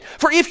 15,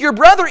 for if your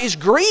brother is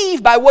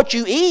grieved by what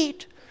you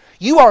eat,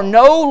 you are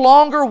no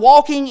longer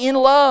walking in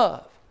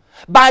love.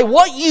 By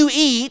what you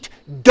eat,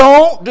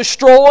 don't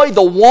destroy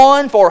the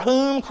one for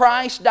whom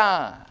Christ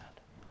died.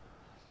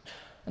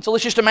 And so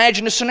let's just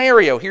imagine a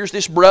scenario. Here's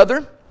this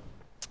brother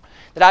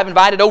that I've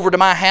invited over to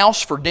my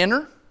house for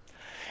dinner.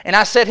 And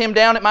I set him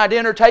down at my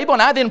dinner table,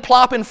 and I then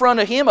plop in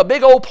front of him a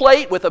big old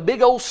plate with a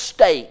big old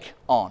steak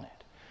on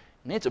it.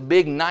 And it's a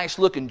big,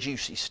 nice-looking,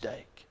 juicy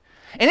steak.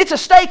 And it's a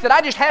steak that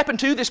I just happened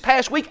to this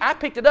past week. I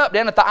picked it up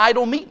down at the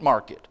Idle Meat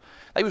Market.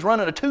 They was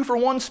running a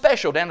 2-for-1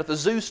 special down at the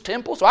Zeus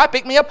Temple, so I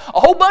picked me up a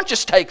whole bunch of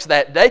steaks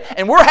that day,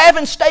 and we're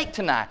having steak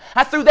tonight.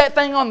 I threw that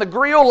thing on the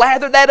grill,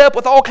 lathered that up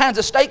with all kinds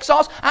of steak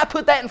sauce. I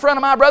put that in front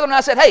of my brother, and I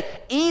said, hey,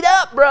 eat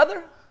up,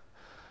 brother.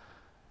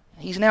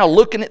 He's now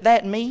looking at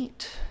that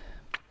meat.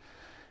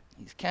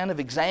 He's kind of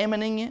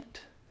examining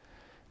it.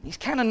 He's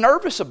kind of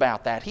nervous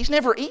about that. He's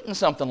never eaten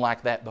something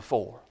like that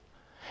before.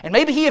 And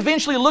maybe he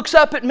eventually looks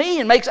up at me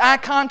and makes eye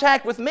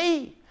contact with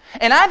me.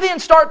 And I then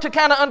start to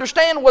kind of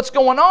understand what's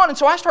going on, and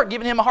so I start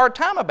giving him a hard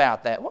time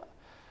about that. Well,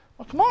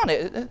 come on,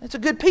 it's a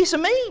good piece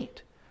of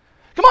meat.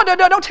 Come on,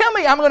 don't tell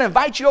me I'm going to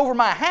invite you over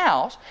my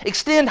house,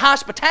 extend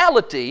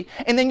hospitality,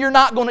 and then you're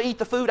not going to eat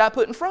the food I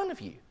put in front of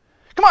you.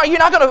 Come on, you're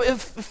not going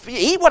to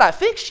eat what I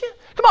fixed you?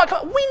 Come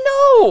on, we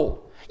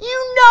know.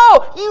 You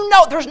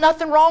know. There's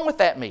nothing wrong with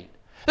that meat.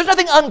 There's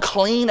nothing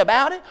unclean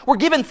about it. We're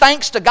giving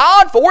thanks to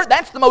God for it.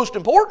 That's the most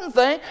important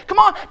thing. Come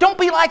on, don't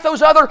be like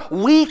those other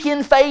weak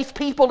in faith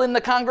people in the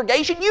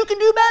congregation. You can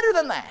do better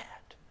than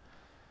that.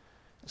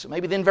 So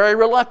maybe then very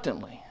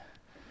reluctantly,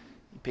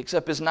 he picks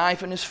up his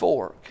knife and his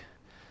fork,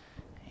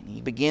 and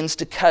he begins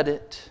to cut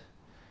it.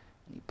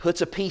 He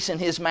puts a piece in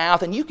his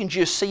mouth, and you can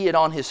just see it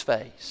on his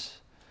face.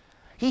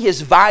 He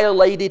has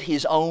violated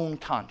his own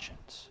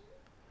conscience.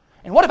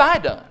 And what have I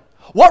done?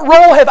 What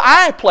role have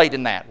I played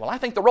in that? Well, I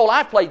think the role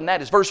I've played in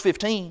that is verse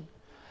 15.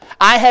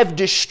 I have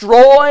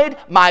destroyed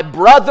my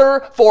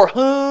brother for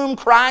whom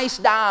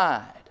Christ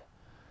died.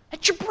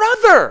 That's your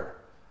brother.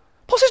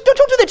 Paul says,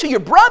 don't do that to your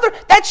brother.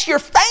 That's your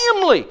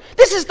family.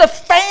 This is the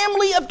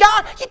family of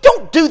God. You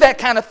don't do that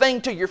kind of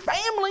thing to your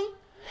family.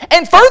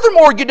 And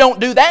furthermore, you don't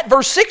do that.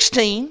 Verse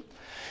 16,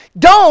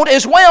 don't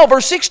as well,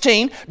 verse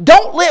 16,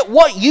 don't let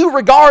what you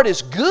regard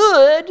as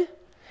good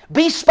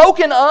be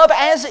spoken of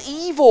as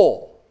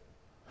evil.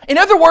 In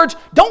other words,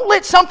 don't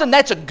let something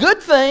that's a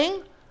good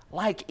thing,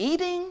 like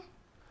eating.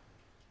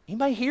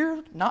 Anybody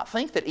here not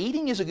think that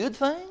eating is a good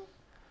thing?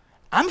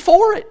 I'm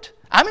for it.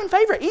 I'm in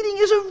favor. Eating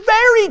is a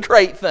very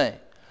great thing.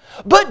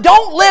 But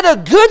don't let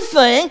a good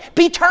thing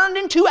be turned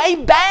into a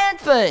bad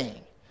thing.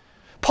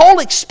 Paul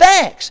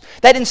expects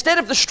that instead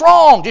of the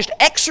strong just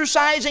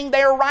exercising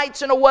their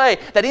rights in a way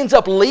that ends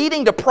up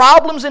leading to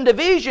problems and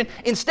division,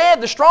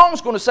 instead the strong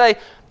is going to say,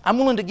 I'm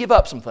willing to give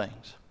up some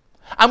things.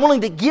 I'm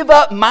willing to give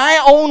up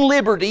my own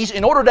liberties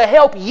in order to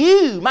help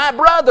you, my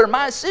brother,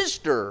 my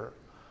sister,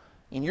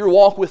 in your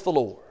walk with the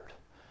Lord.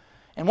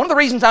 And one of the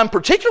reasons I'm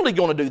particularly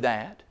going to do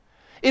that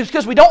is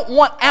because we don't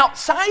want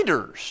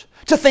outsiders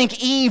to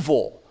think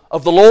evil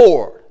of the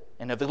Lord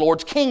and of the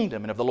Lord's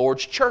kingdom and of the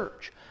Lord's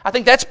church. I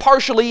think that's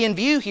partially in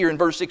view here in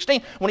verse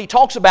 16 when he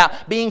talks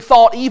about being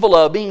thought evil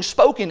of, being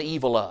spoken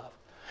evil of.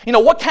 You know,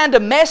 what kind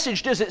of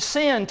message does it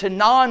send to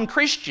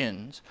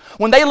non-Christians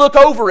when they look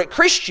over at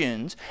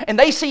Christians and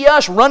they see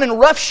us running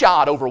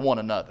roughshod over one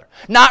another,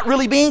 not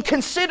really being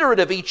considerate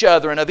of each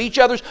other and of each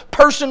other's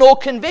personal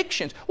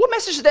convictions? What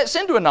message does that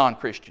send to a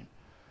non-Christian?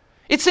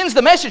 It sends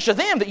the message to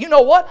them that, you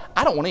know what?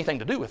 I don't want anything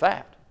to do with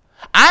that.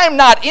 I'm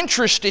not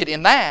interested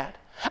in that.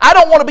 I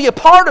don't want to be a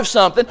part of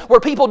something where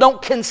people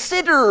don't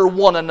consider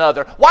one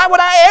another. Why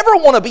would I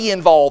ever want to be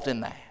involved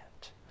in that?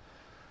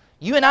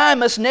 You and I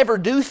must never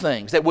do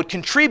things that would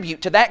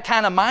contribute to that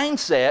kind of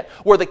mindset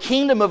where the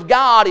kingdom of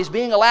God is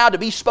being allowed to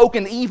be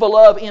spoken evil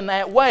of in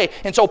that way.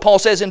 And so Paul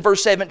says in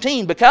verse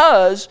 17,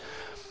 because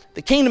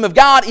the kingdom of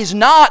God is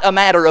not a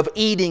matter of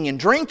eating and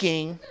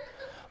drinking,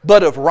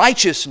 but of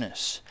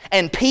righteousness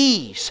and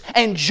peace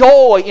and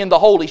joy in the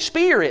Holy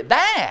Spirit.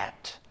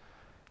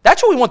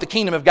 That's what we want the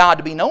kingdom of God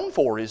to be known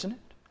for, isn't it?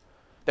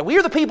 That we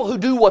are the people who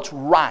do what's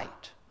right.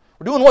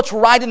 We're doing what's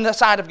right in the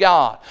sight of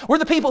God. We're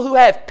the people who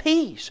have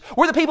peace.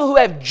 We're the people who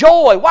have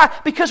joy. Why?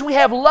 Because we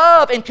have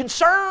love and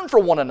concern for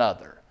one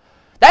another.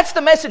 That's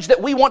the message that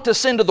we want to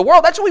send to the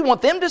world. That's what we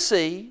want them to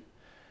see.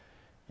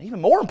 And even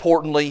more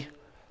importantly,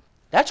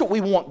 that's what we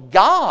want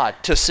God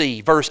to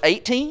see. Verse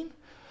 18,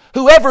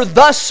 whoever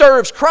thus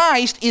serves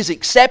Christ is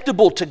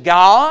acceptable to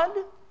God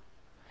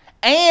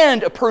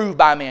and approved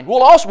by men.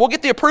 We'll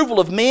get the approval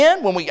of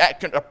men when we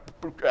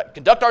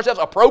conduct ourselves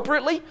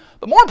appropriately,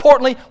 but more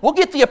importantly, we'll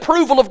get the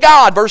approval of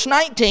God. Verse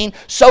 19,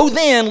 so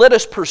then let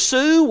us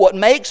pursue what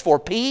makes for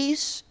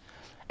peace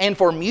and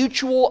for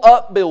mutual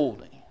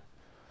upbuilding.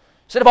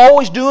 Instead of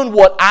always doing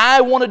what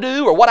I want to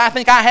do or what I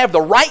think I have the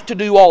right to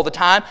do all the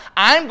time,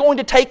 I'm going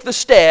to take the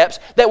steps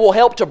that will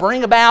help to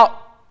bring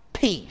about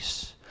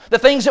peace. The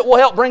things that will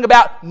help bring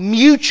about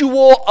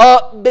mutual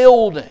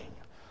upbuilding.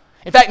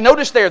 In fact,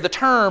 notice there the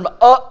term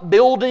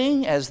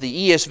upbuilding, as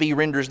the ESV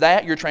renders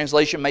that. Your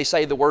translation may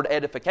say the word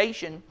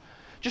edification.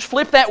 Just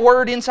flip that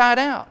word inside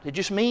out. It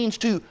just means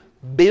to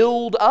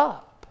build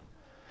up.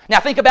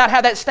 Now think about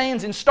how that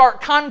stands in stark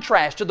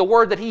contrast to the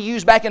word that he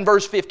used back in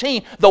verse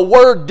 15, the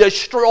word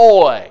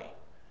destroy,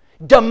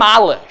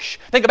 demolish.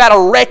 Think about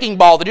a wrecking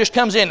ball that just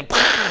comes in and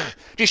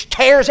just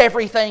tears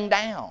everything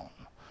down.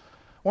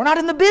 We're not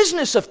in the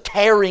business of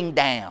tearing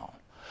down.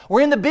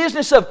 We're in the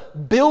business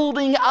of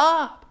building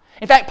up.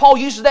 In fact, Paul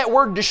uses that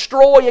word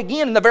destroy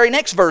again in the very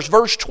next verse,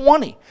 verse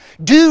 20.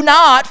 Do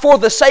not, for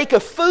the sake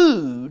of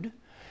food,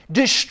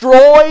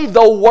 destroy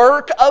the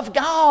work of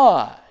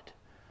God.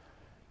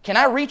 Can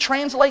I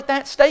retranslate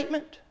that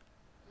statement?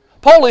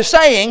 Paul is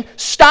saying,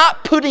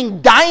 stop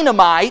putting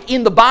dynamite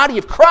in the body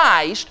of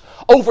Christ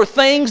over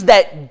things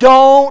that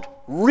don't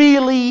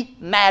really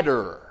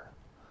matter.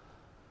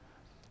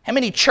 How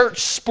many church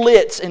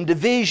splits and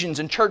divisions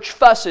and church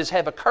fusses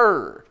have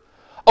occurred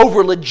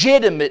over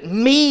legitimate,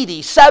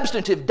 meaty,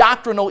 substantive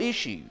doctrinal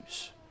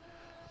issues?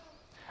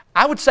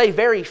 I would say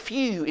very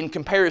few in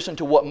comparison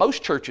to what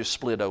most churches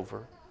split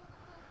over.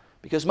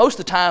 Because most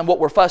of the time what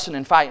we're fussing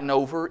and fighting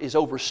over is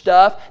over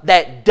stuff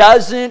that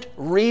doesn't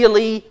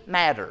really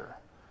matter.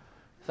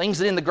 Things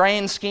that in the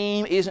grand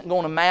scheme isn't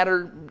going to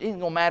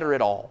matter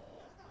at all.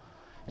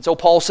 And so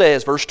Paul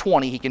says, verse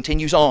 20, he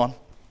continues on.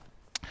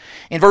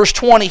 In verse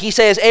 20 he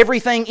says,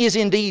 everything is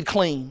indeed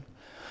clean.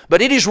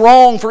 But it is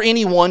wrong for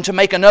anyone to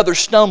make another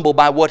stumble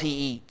by what he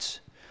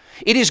eats.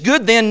 It is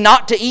good then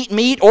not to eat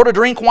meat or to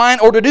drink wine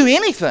or to do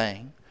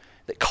anything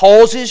that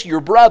causes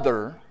your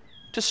brother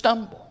to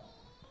stumble.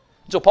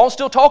 So Paul's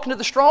still talking to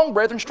the strong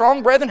brethren,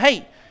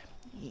 hey,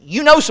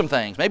 you know some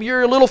things. Maybe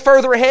you're a little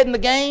further ahead in the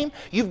game.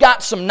 You've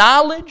got some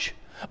knowledge.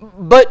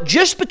 But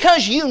just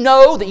because you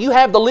know that you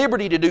have the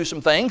liberty to do some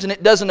things and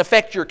it doesn't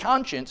affect your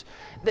conscience,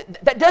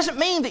 that doesn't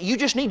mean that you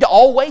just need to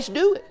always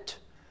do it.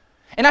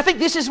 And I think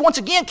this is, once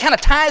again, kind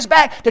of ties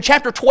back to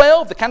chapter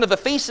 12, the kind of the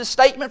thesis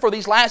statement for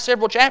these last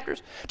several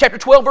chapters. Chapter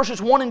 12,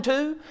 verses 1 and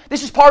 2.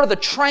 This is part of the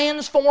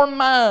transformed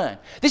mind.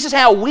 This is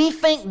how we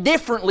think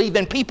differently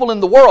than people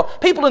in the world.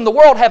 People in the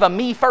world have a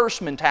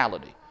me-first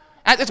mentality.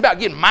 It's about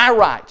getting my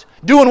rights,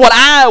 doing what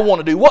I want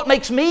to do, what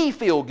makes me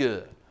feel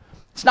good.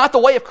 It's not the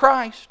way of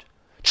Christ.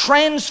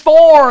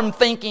 Transformed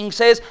thinking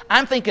says,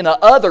 I'm thinking of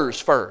others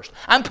first.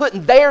 I'm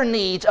putting their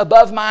needs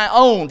above my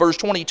own. Verse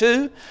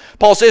 22,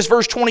 Paul says,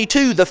 verse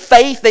 22, the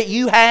faith that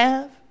you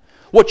have,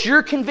 what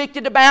you're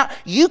convicted about,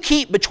 you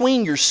keep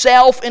between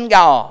yourself and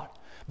God.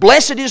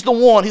 Blessed is the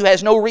one who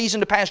has no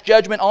reason to pass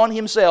judgment on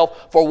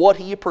himself for what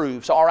he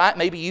approves. All right,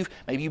 maybe you've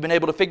been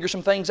able to figure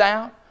some things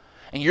out,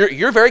 and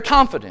you're very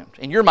confident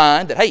in your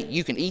mind that, hey,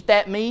 you can eat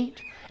that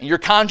meat, and your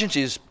conscience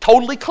is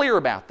totally clear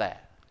about that.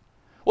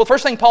 Well, the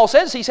first thing Paul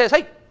says, he says,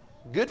 hey,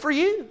 good for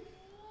you.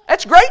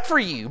 That's great for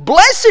you.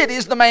 Blessed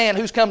is the man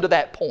who's come to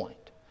that point.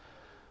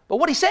 But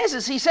what he says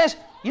is,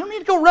 you don't need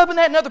to go rubbing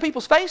that in other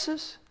people's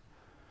faces.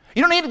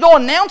 You don't need to go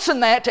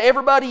announcing that to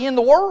everybody in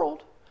the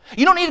world.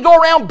 You don't need to go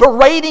around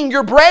berating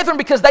your brethren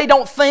because they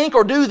don't think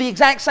or do the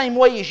exact same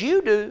way as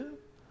you do.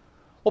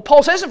 What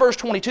Paul says in verse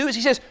 22 is,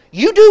 he says,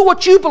 you do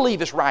what you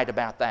believe is right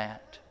about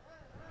that.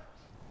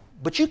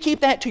 But you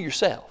keep that to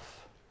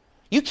yourself.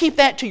 You keep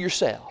that to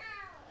yourself.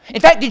 In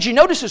fact, did you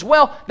notice as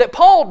well that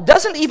Paul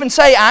doesn't even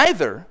say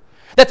either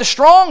that the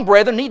strong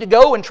brethren need to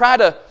go and try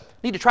to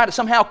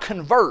somehow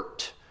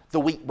convert the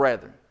weak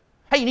brethren.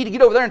 Hey, you need to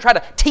get over there and try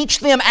to teach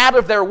them out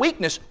of their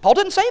weakness. Paul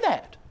doesn't say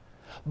that.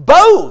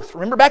 Both,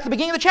 remember back at the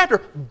beginning of the chapter,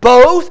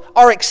 both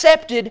are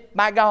accepted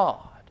by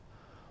God.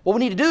 What we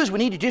need to do is we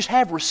need to just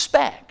have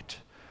respect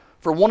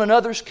for one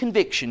another's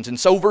convictions. And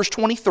so verse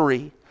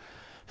 23,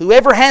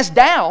 whoever has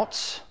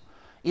doubts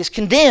is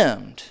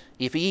condemned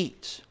if he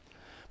eats.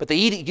 But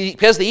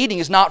because the eating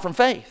is not from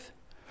faith.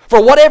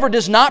 For whatever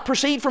does not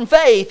proceed from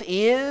faith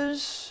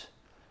it's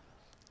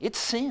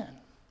sin.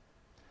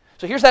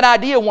 So here's that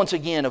idea once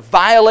again of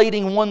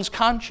violating one's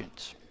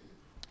conscience.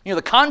 You know,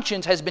 the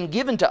conscience has been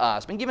given to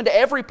us, been given to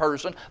every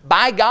person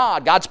by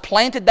God. God's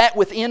planted that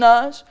within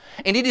us,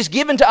 and it is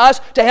given to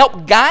us to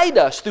help guide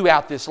us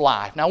throughout this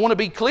life. Now I want to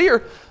be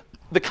clear,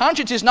 the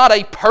conscience is not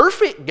a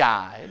perfect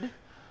guide,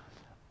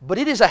 but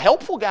it is a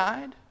helpful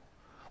guide.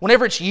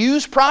 Whenever it's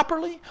used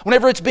properly,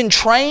 whenever it's been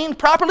trained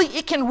properly,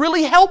 it can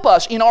really help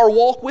us in our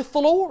walk with the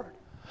Lord.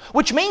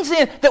 Which means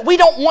then that we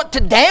don't want to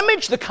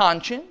damage the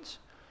conscience.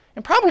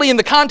 And probably in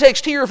the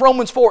context here of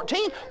Romans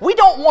 14, we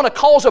don't want to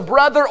cause a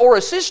brother or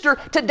a sister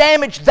to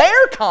damage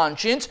their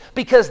conscience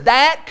because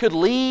that could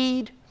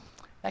lead,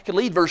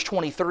 verse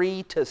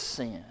 23, to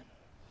sin.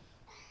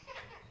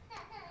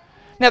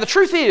 Now the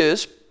truth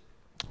is,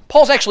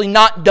 Paul's actually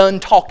not done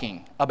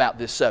talking about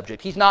this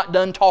subject. He's not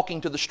done talking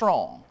to the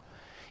strong.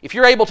 If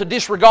you're able to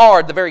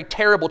disregard the very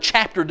terrible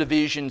chapter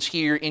divisions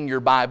here in your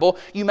Bible,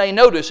 you may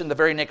notice in the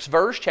very next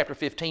verse, chapter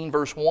 15,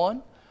 verse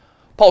 1,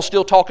 Paul's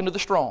still talking to the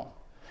strong.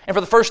 And for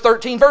the first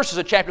 13 verses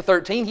of chapter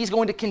 13, he's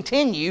going to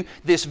continue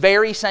this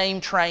very same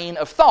train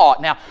of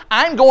thought. Now,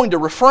 I'm going to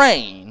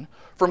refrain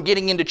from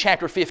getting into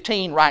chapter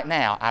 15 right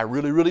now. I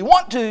really, really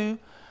want to,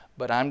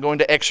 but I'm going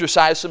to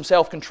exercise some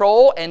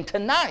self-control, and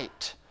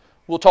tonight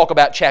we'll talk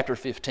about chapter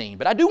 15.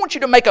 But I do want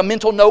you to make a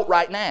mental note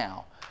right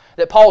now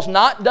that Paul's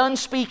not done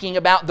speaking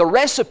about the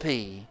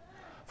recipe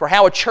for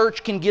how a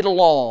church can get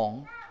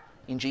along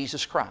in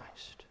Jesus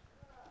Christ.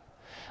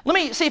 Let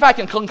me see if I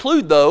can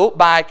conclude, though,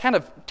 by kind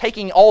of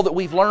taking all that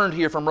we've learned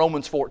here from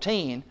Romans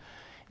 14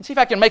 and see if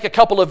I can make a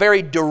couple of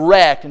very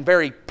direct and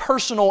very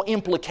personal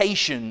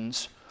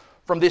implications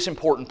from this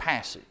important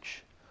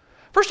passage.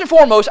 First and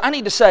foremost, I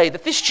need to say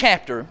that this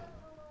chapter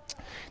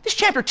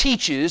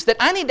teaches that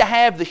I need to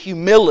have the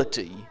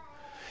humility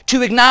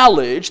to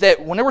acknowledge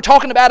that when we're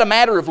talking about a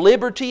matter of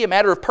liberty, a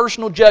matter of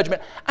personal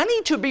judgment, I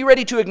need to be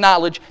ready to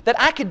acknowledge that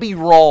I could be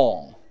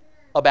wrong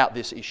about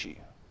this issue.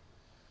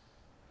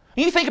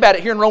 When you think about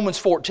it here in Romans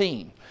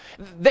 14,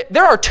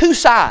 there are two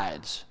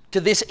sides to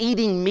this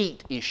eating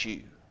meat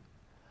issue.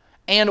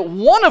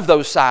 And one of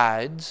those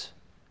sides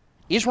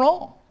is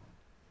wrong.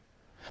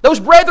 Those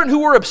brethren who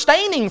were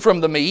abstaining from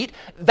the meat,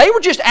 they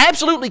were just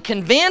absolutely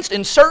convinced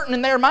and certain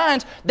in their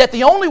minds that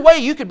the only way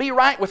you could be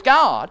right with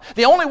God,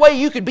 the only way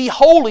you could be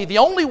holy, the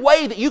only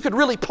way that you could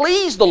really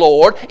please the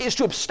Lord is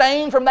to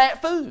abstain from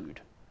that food.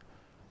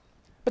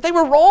 But they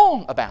were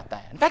wrong about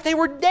that. In fact, they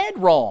were dead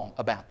wrong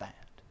about that.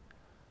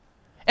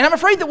 And I'm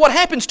afraid that what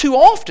happens too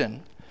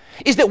often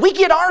is that we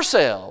get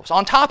ourselves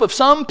on top of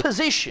some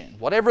position,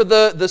 whatever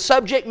the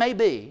subject may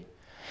be,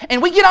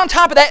 and we get on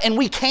top of that and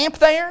we camp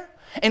there,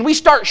 and we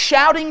start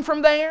shouting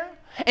from there,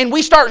 and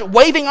we start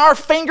waving our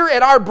finger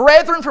at our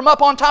brethren from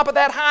up on top of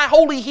that high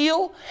holy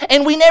hill,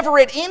 and we never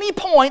at any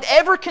point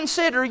ever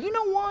consider, you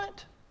know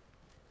what?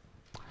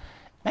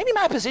 Maybe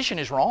my position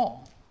is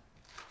wrong.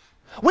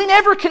 We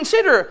never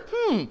consider,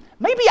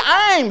 maybe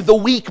I'm the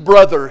weak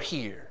brother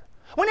here.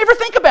 We never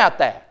think about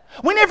that.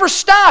 We never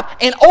stop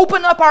and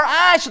open up our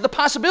eyes to the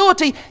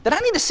possibility that I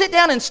need to sit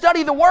down and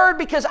study the Word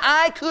because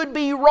I could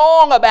be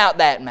wrong about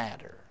that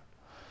matter.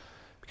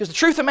 Because the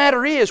truth of the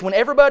matter is, when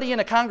everybody in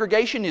a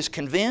congregation is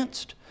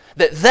convinced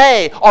that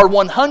they are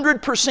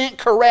 100%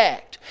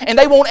 correct and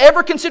they won't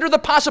ever consider the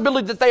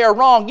possibility that they are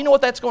wrong, you know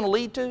what that's going to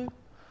lead to?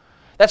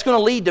 That's going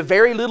to lead to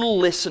very little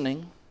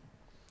listening,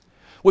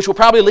 which will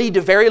probably lead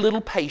to very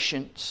little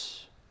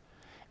patience.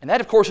 And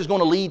that, of course, is going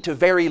to lead to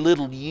very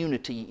little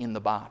unity in the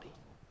body.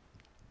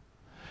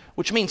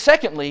 Which means,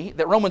 secondly,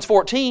 that Romans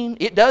 14,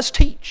 it does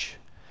teach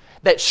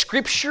that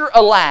Scripture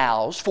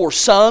allows for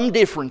some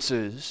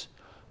differences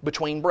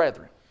between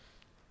brethren.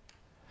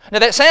 Now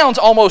that sounds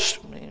almost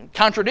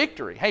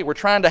contradictory. Hey, we're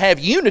trying to have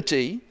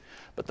unity,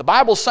 but the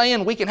Bible's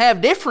saying we can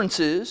have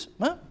differences.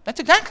 Well, that's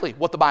exactly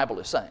what the Bible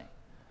is saying.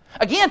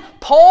 Again,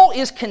 Paul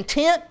is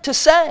content to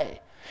say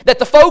that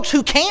the folks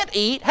who can't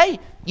eat, hey,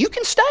 you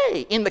can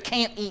stay in the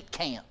can't eat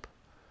camp.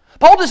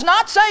 Paul does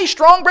not say,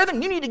 strong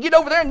brethren, you need to get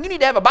over there and you need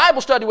to have a Bible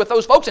study with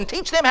those folks and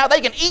teach them how they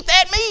can eat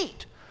that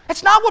meat.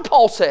 That's not what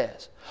Paul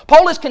says.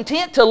 Paul is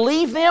content to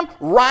leave them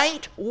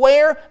right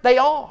where they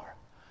are.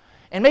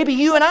 And maybe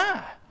you and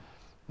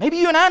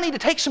I need to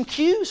take some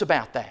cues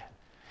about that.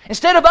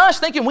 Instead of us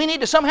thinking we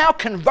need to somehow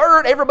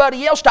convert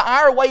everybody else to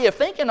our way of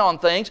thinking on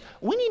things,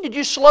 we need to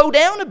just slow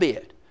down a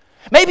bit.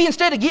 Maybe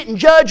instead of getting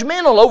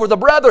judgmental over the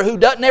brother who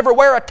doesn't ever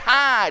wear a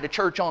tie to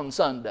church on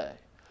Sunday,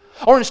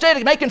 or instead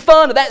of making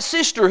fun of that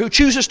sister who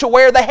chooses to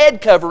wear the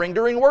head covering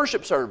during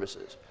worship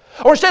services,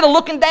 or instead of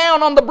looking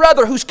down on the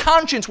brother whose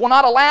conscience will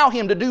not allow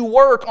him to do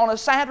work on a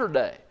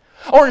Saturday,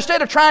 or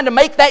instead of trying to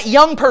make that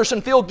young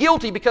person feel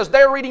guilty because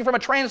they're reading from a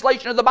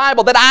translation of the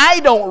Bible that I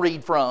don't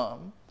read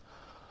from,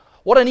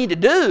 what I need to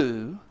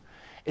do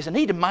is I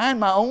need to mind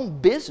my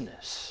own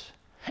business.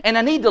 And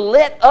I need to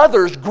let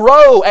others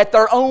grow at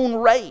their own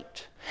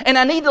rate. And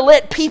I need to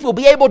let people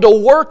be able to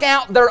work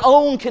out their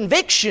own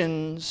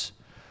convictions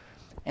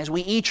as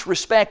we each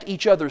respect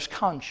each other's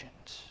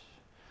conscience.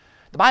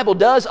 The Bible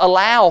does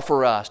allow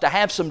for us to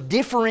have some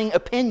differing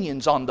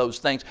opinions on those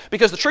things.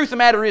 Because the truth of the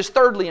matter is,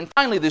 thirdly and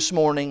finally this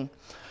morning,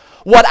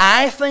 what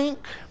I think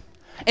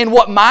and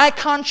what my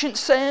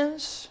conscience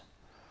says,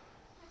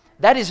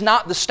 that is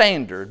not the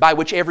standard by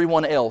which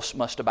everyone else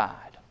must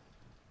abide.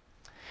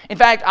 In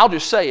fact, I'll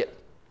just say it.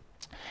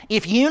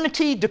 If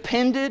unity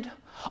depended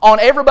on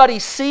everybody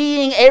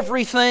seeing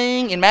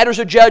everything in matters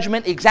of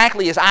judgment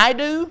exactly as I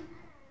do,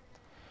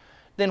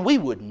 then we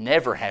would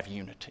never have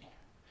unity.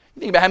 You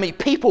think about how many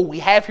people we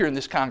have here in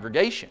this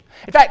congregation.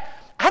 In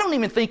fact, I don't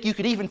even think you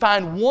could even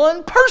find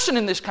one person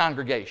in this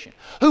congregation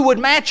who would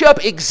match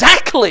up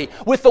exactly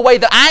with the way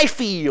that I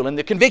feel and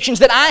the convictions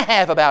that I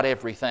have about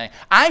everything.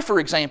 I, for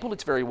example,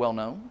 it's very well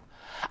known,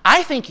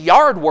 I think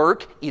yard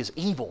work is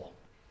evil.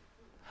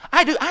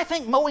 I do. I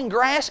think mowing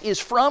grass is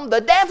from the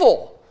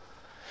devil.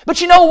 But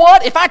you know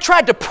what? If I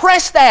tried to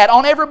press that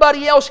on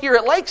everybody else here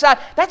at Lakeside,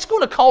 that's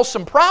going to cause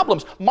some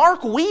problems.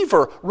 Mark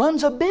Weaver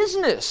runs a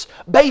business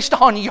based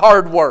on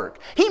yard work.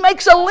 He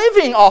makes a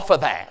living off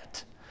of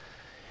that.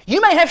 You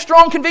may have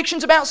strong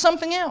convictions about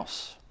something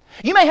else.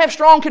 You may have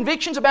strong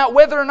convictions about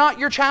whether or not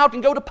your child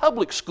can go to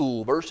public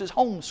school versus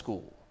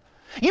homeschool.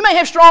 You may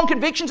have strong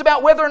convictions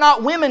about whether or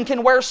not women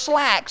can wear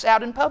slacks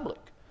out in public.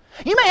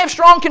 You may have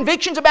strong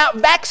convictions about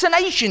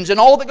vaccinations and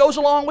all that goes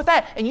along with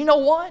that. And you know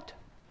what?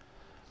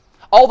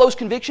 All those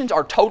convictions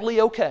are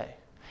totally okay.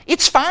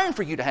 It's fine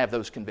for you to have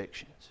those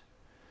convictions.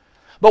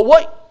 But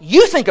what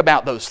you think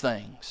about those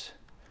things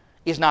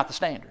is not the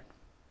standard.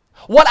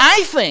 What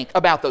I think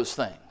about those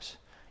things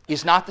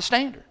is not the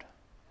standard.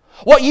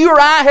 What you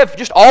or I have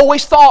just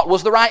always thought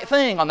was the right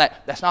thing on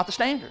that, that's not the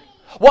standard.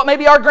 What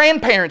maybe our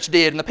grandparents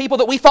did and the people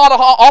that we thought an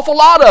awful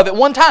lot of at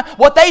one time,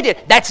 what they did,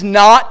 that's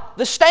not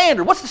the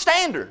standard. What's the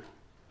standard?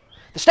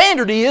 The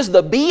standard is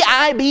the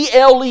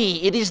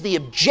B-I-B-L-E. It is the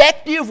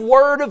objective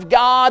Word of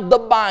God, the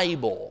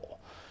Bible.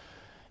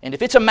 And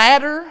if it's a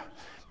matter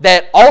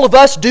that all of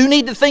us do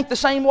need to think the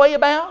same way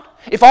about,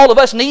 if all of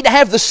us need to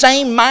have the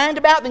same mind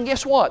about, then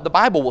guess what? The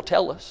Bible will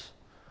tell us.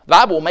 The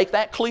Bible will make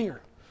that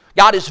clear.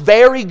 God is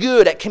very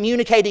good at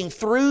communicating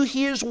through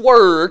His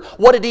Word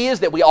what it is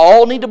that we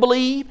all need to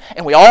believe,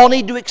 and we all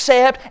need to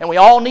accept, and we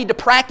all need to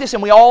practice,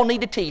 and we all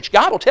need to teach.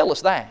 God will tell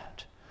us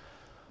that.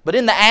 But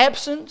in the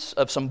absence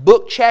of some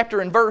book,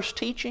 chapter, and verse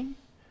teaching,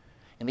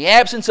 in the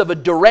absence of a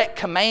direct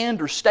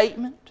command or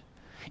statement,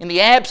 in the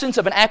absence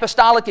of an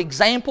apostolic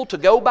example to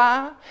go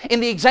by,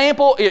 in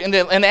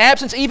the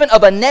absence even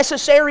of a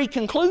necessary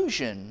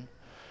conclusion,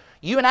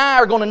 you and I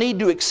are going to need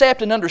to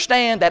accept and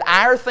understand that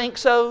our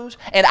think-sos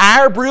and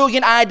our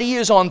brilliant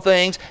ideas on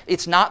things,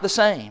 it's not the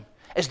same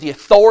as the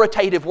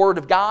authoritative Word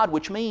of God,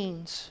 which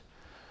means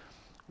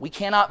we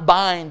cannot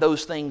bind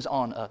those things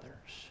on others.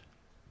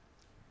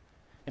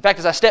 In fact,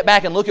 as I step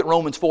back and look at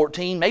Romans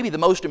 14, maybe the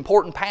most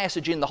important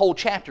passage in the whole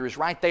chapter is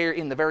right there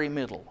in the very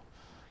middle,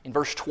 in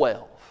verse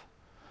 12.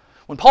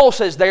 When Paul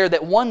says there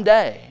that one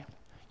day,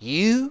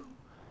 you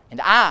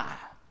and I,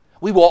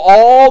 we will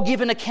all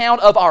give an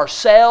account of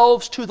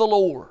ourselves to the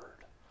Lord.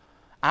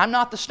 I'm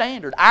not the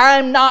standard.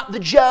 I'm not the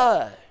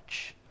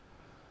judge.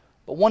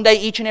 But one day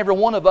each and every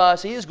one of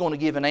us is going to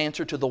give an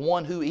answer to the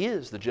one who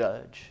is the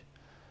judge.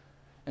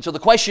 And so the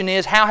question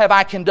is, how have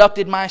I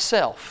conducted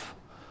myself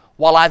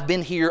while I've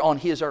been here on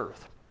His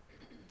earth?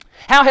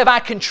 How have I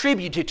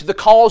contributed to the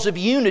cause of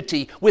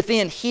unity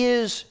within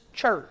His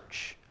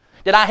church?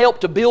 Did I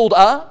help to build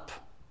up?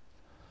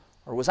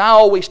 Or was I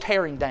always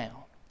tearing down?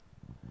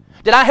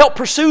 Did I help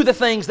pursue the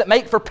things that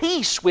make for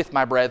peace with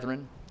my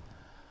brethren?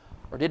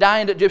 Or did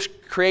I end up just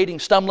creating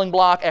stumbling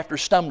block after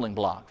stumbling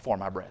block for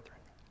my brethren?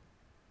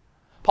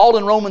 Paul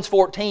in Romans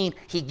 14,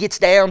 he gets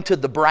down to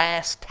the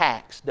brass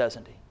tacks,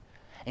 doesn't he?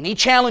 And he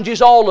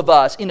challenges all of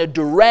us in a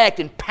direct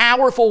and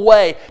powerful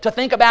way to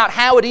think about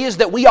how it is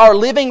that we are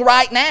living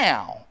right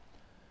now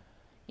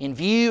in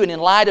view and in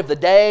light of the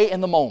day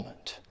and the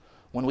moment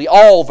when we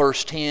all,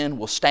 verse 10,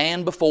 will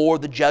stand before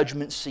the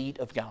judgment seat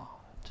of God.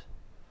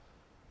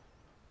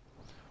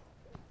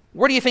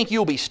 Where do you think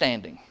you'll be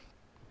standing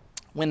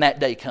when that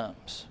day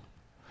comes?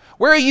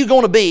 Where are you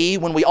going to be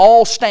when we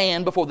all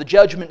stand before the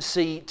judgment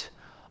seat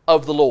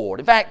of the Lord?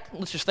 In fact,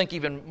 let's just think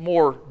even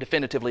more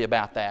definitively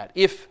about that.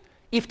 If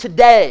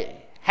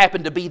today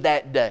happened to be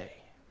that day,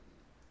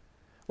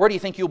 where do you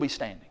think you'll be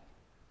standing?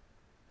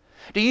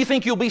 Do you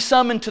think you'll be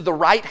summoned to the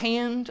right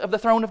hand of the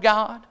throne of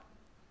God?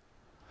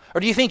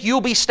 Or do you think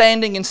you'll be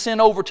standing and sent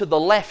over to the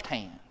left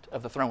hand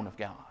of the throne of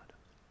God?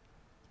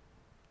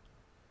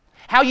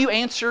 How you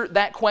answer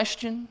that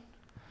question,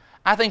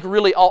 I think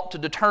really ought to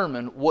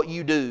determine what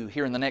you do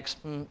here in the next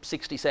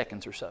 60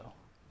 seconds or so.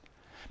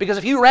 Because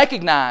if you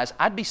recognize,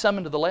 I'd be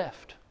summoned to the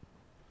left,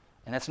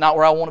 and that's not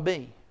where I want to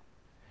be,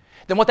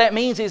 then what that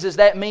means is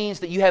that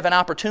means that you have an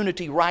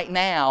opportunity right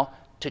now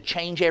to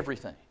change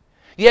everything.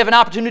 You have an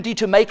opportunity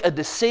to make a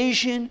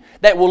decision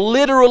that will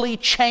literally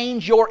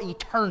change your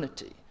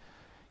eternity.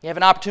 You have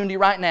an opportunity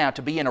right now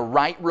to be in a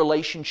right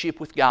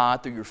relationship with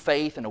God through your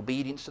faith and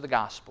obedience to the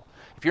gospel.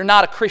 If you're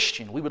not a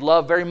Christian, we would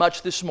love very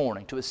much this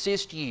morning to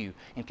assist you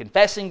in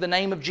confessing the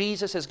name of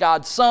Jesus as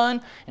God's Son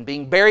and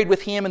being buried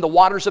with Him in the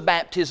waters of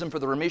baptism for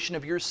the remission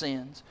of your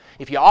sins.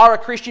 If you are a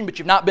Christian but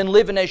you've not been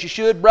living as you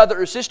should,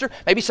 brother or sister,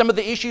 maybe some of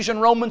the issues in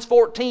Romans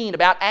 14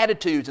 about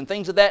attitudes and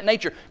things of that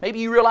nature, maybe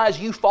you realize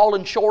you've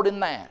fallen short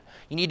in that.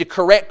 You need to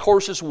correct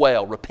course as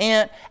well.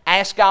 Repent,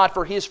 ask God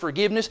for His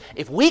forgiveness.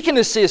 If we can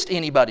assist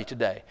anybody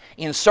today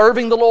in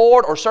serving the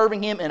Lord or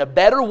serving Him in a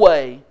better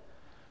way,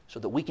 so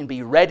that we can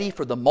be ready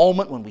for the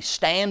moment when we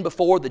stand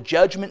before the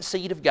judgment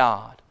seat of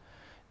God,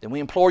 then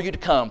we implore you to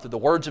come through the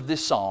words of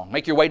this song.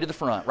 Make your way to the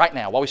front right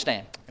now while we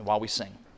stand and while we sing.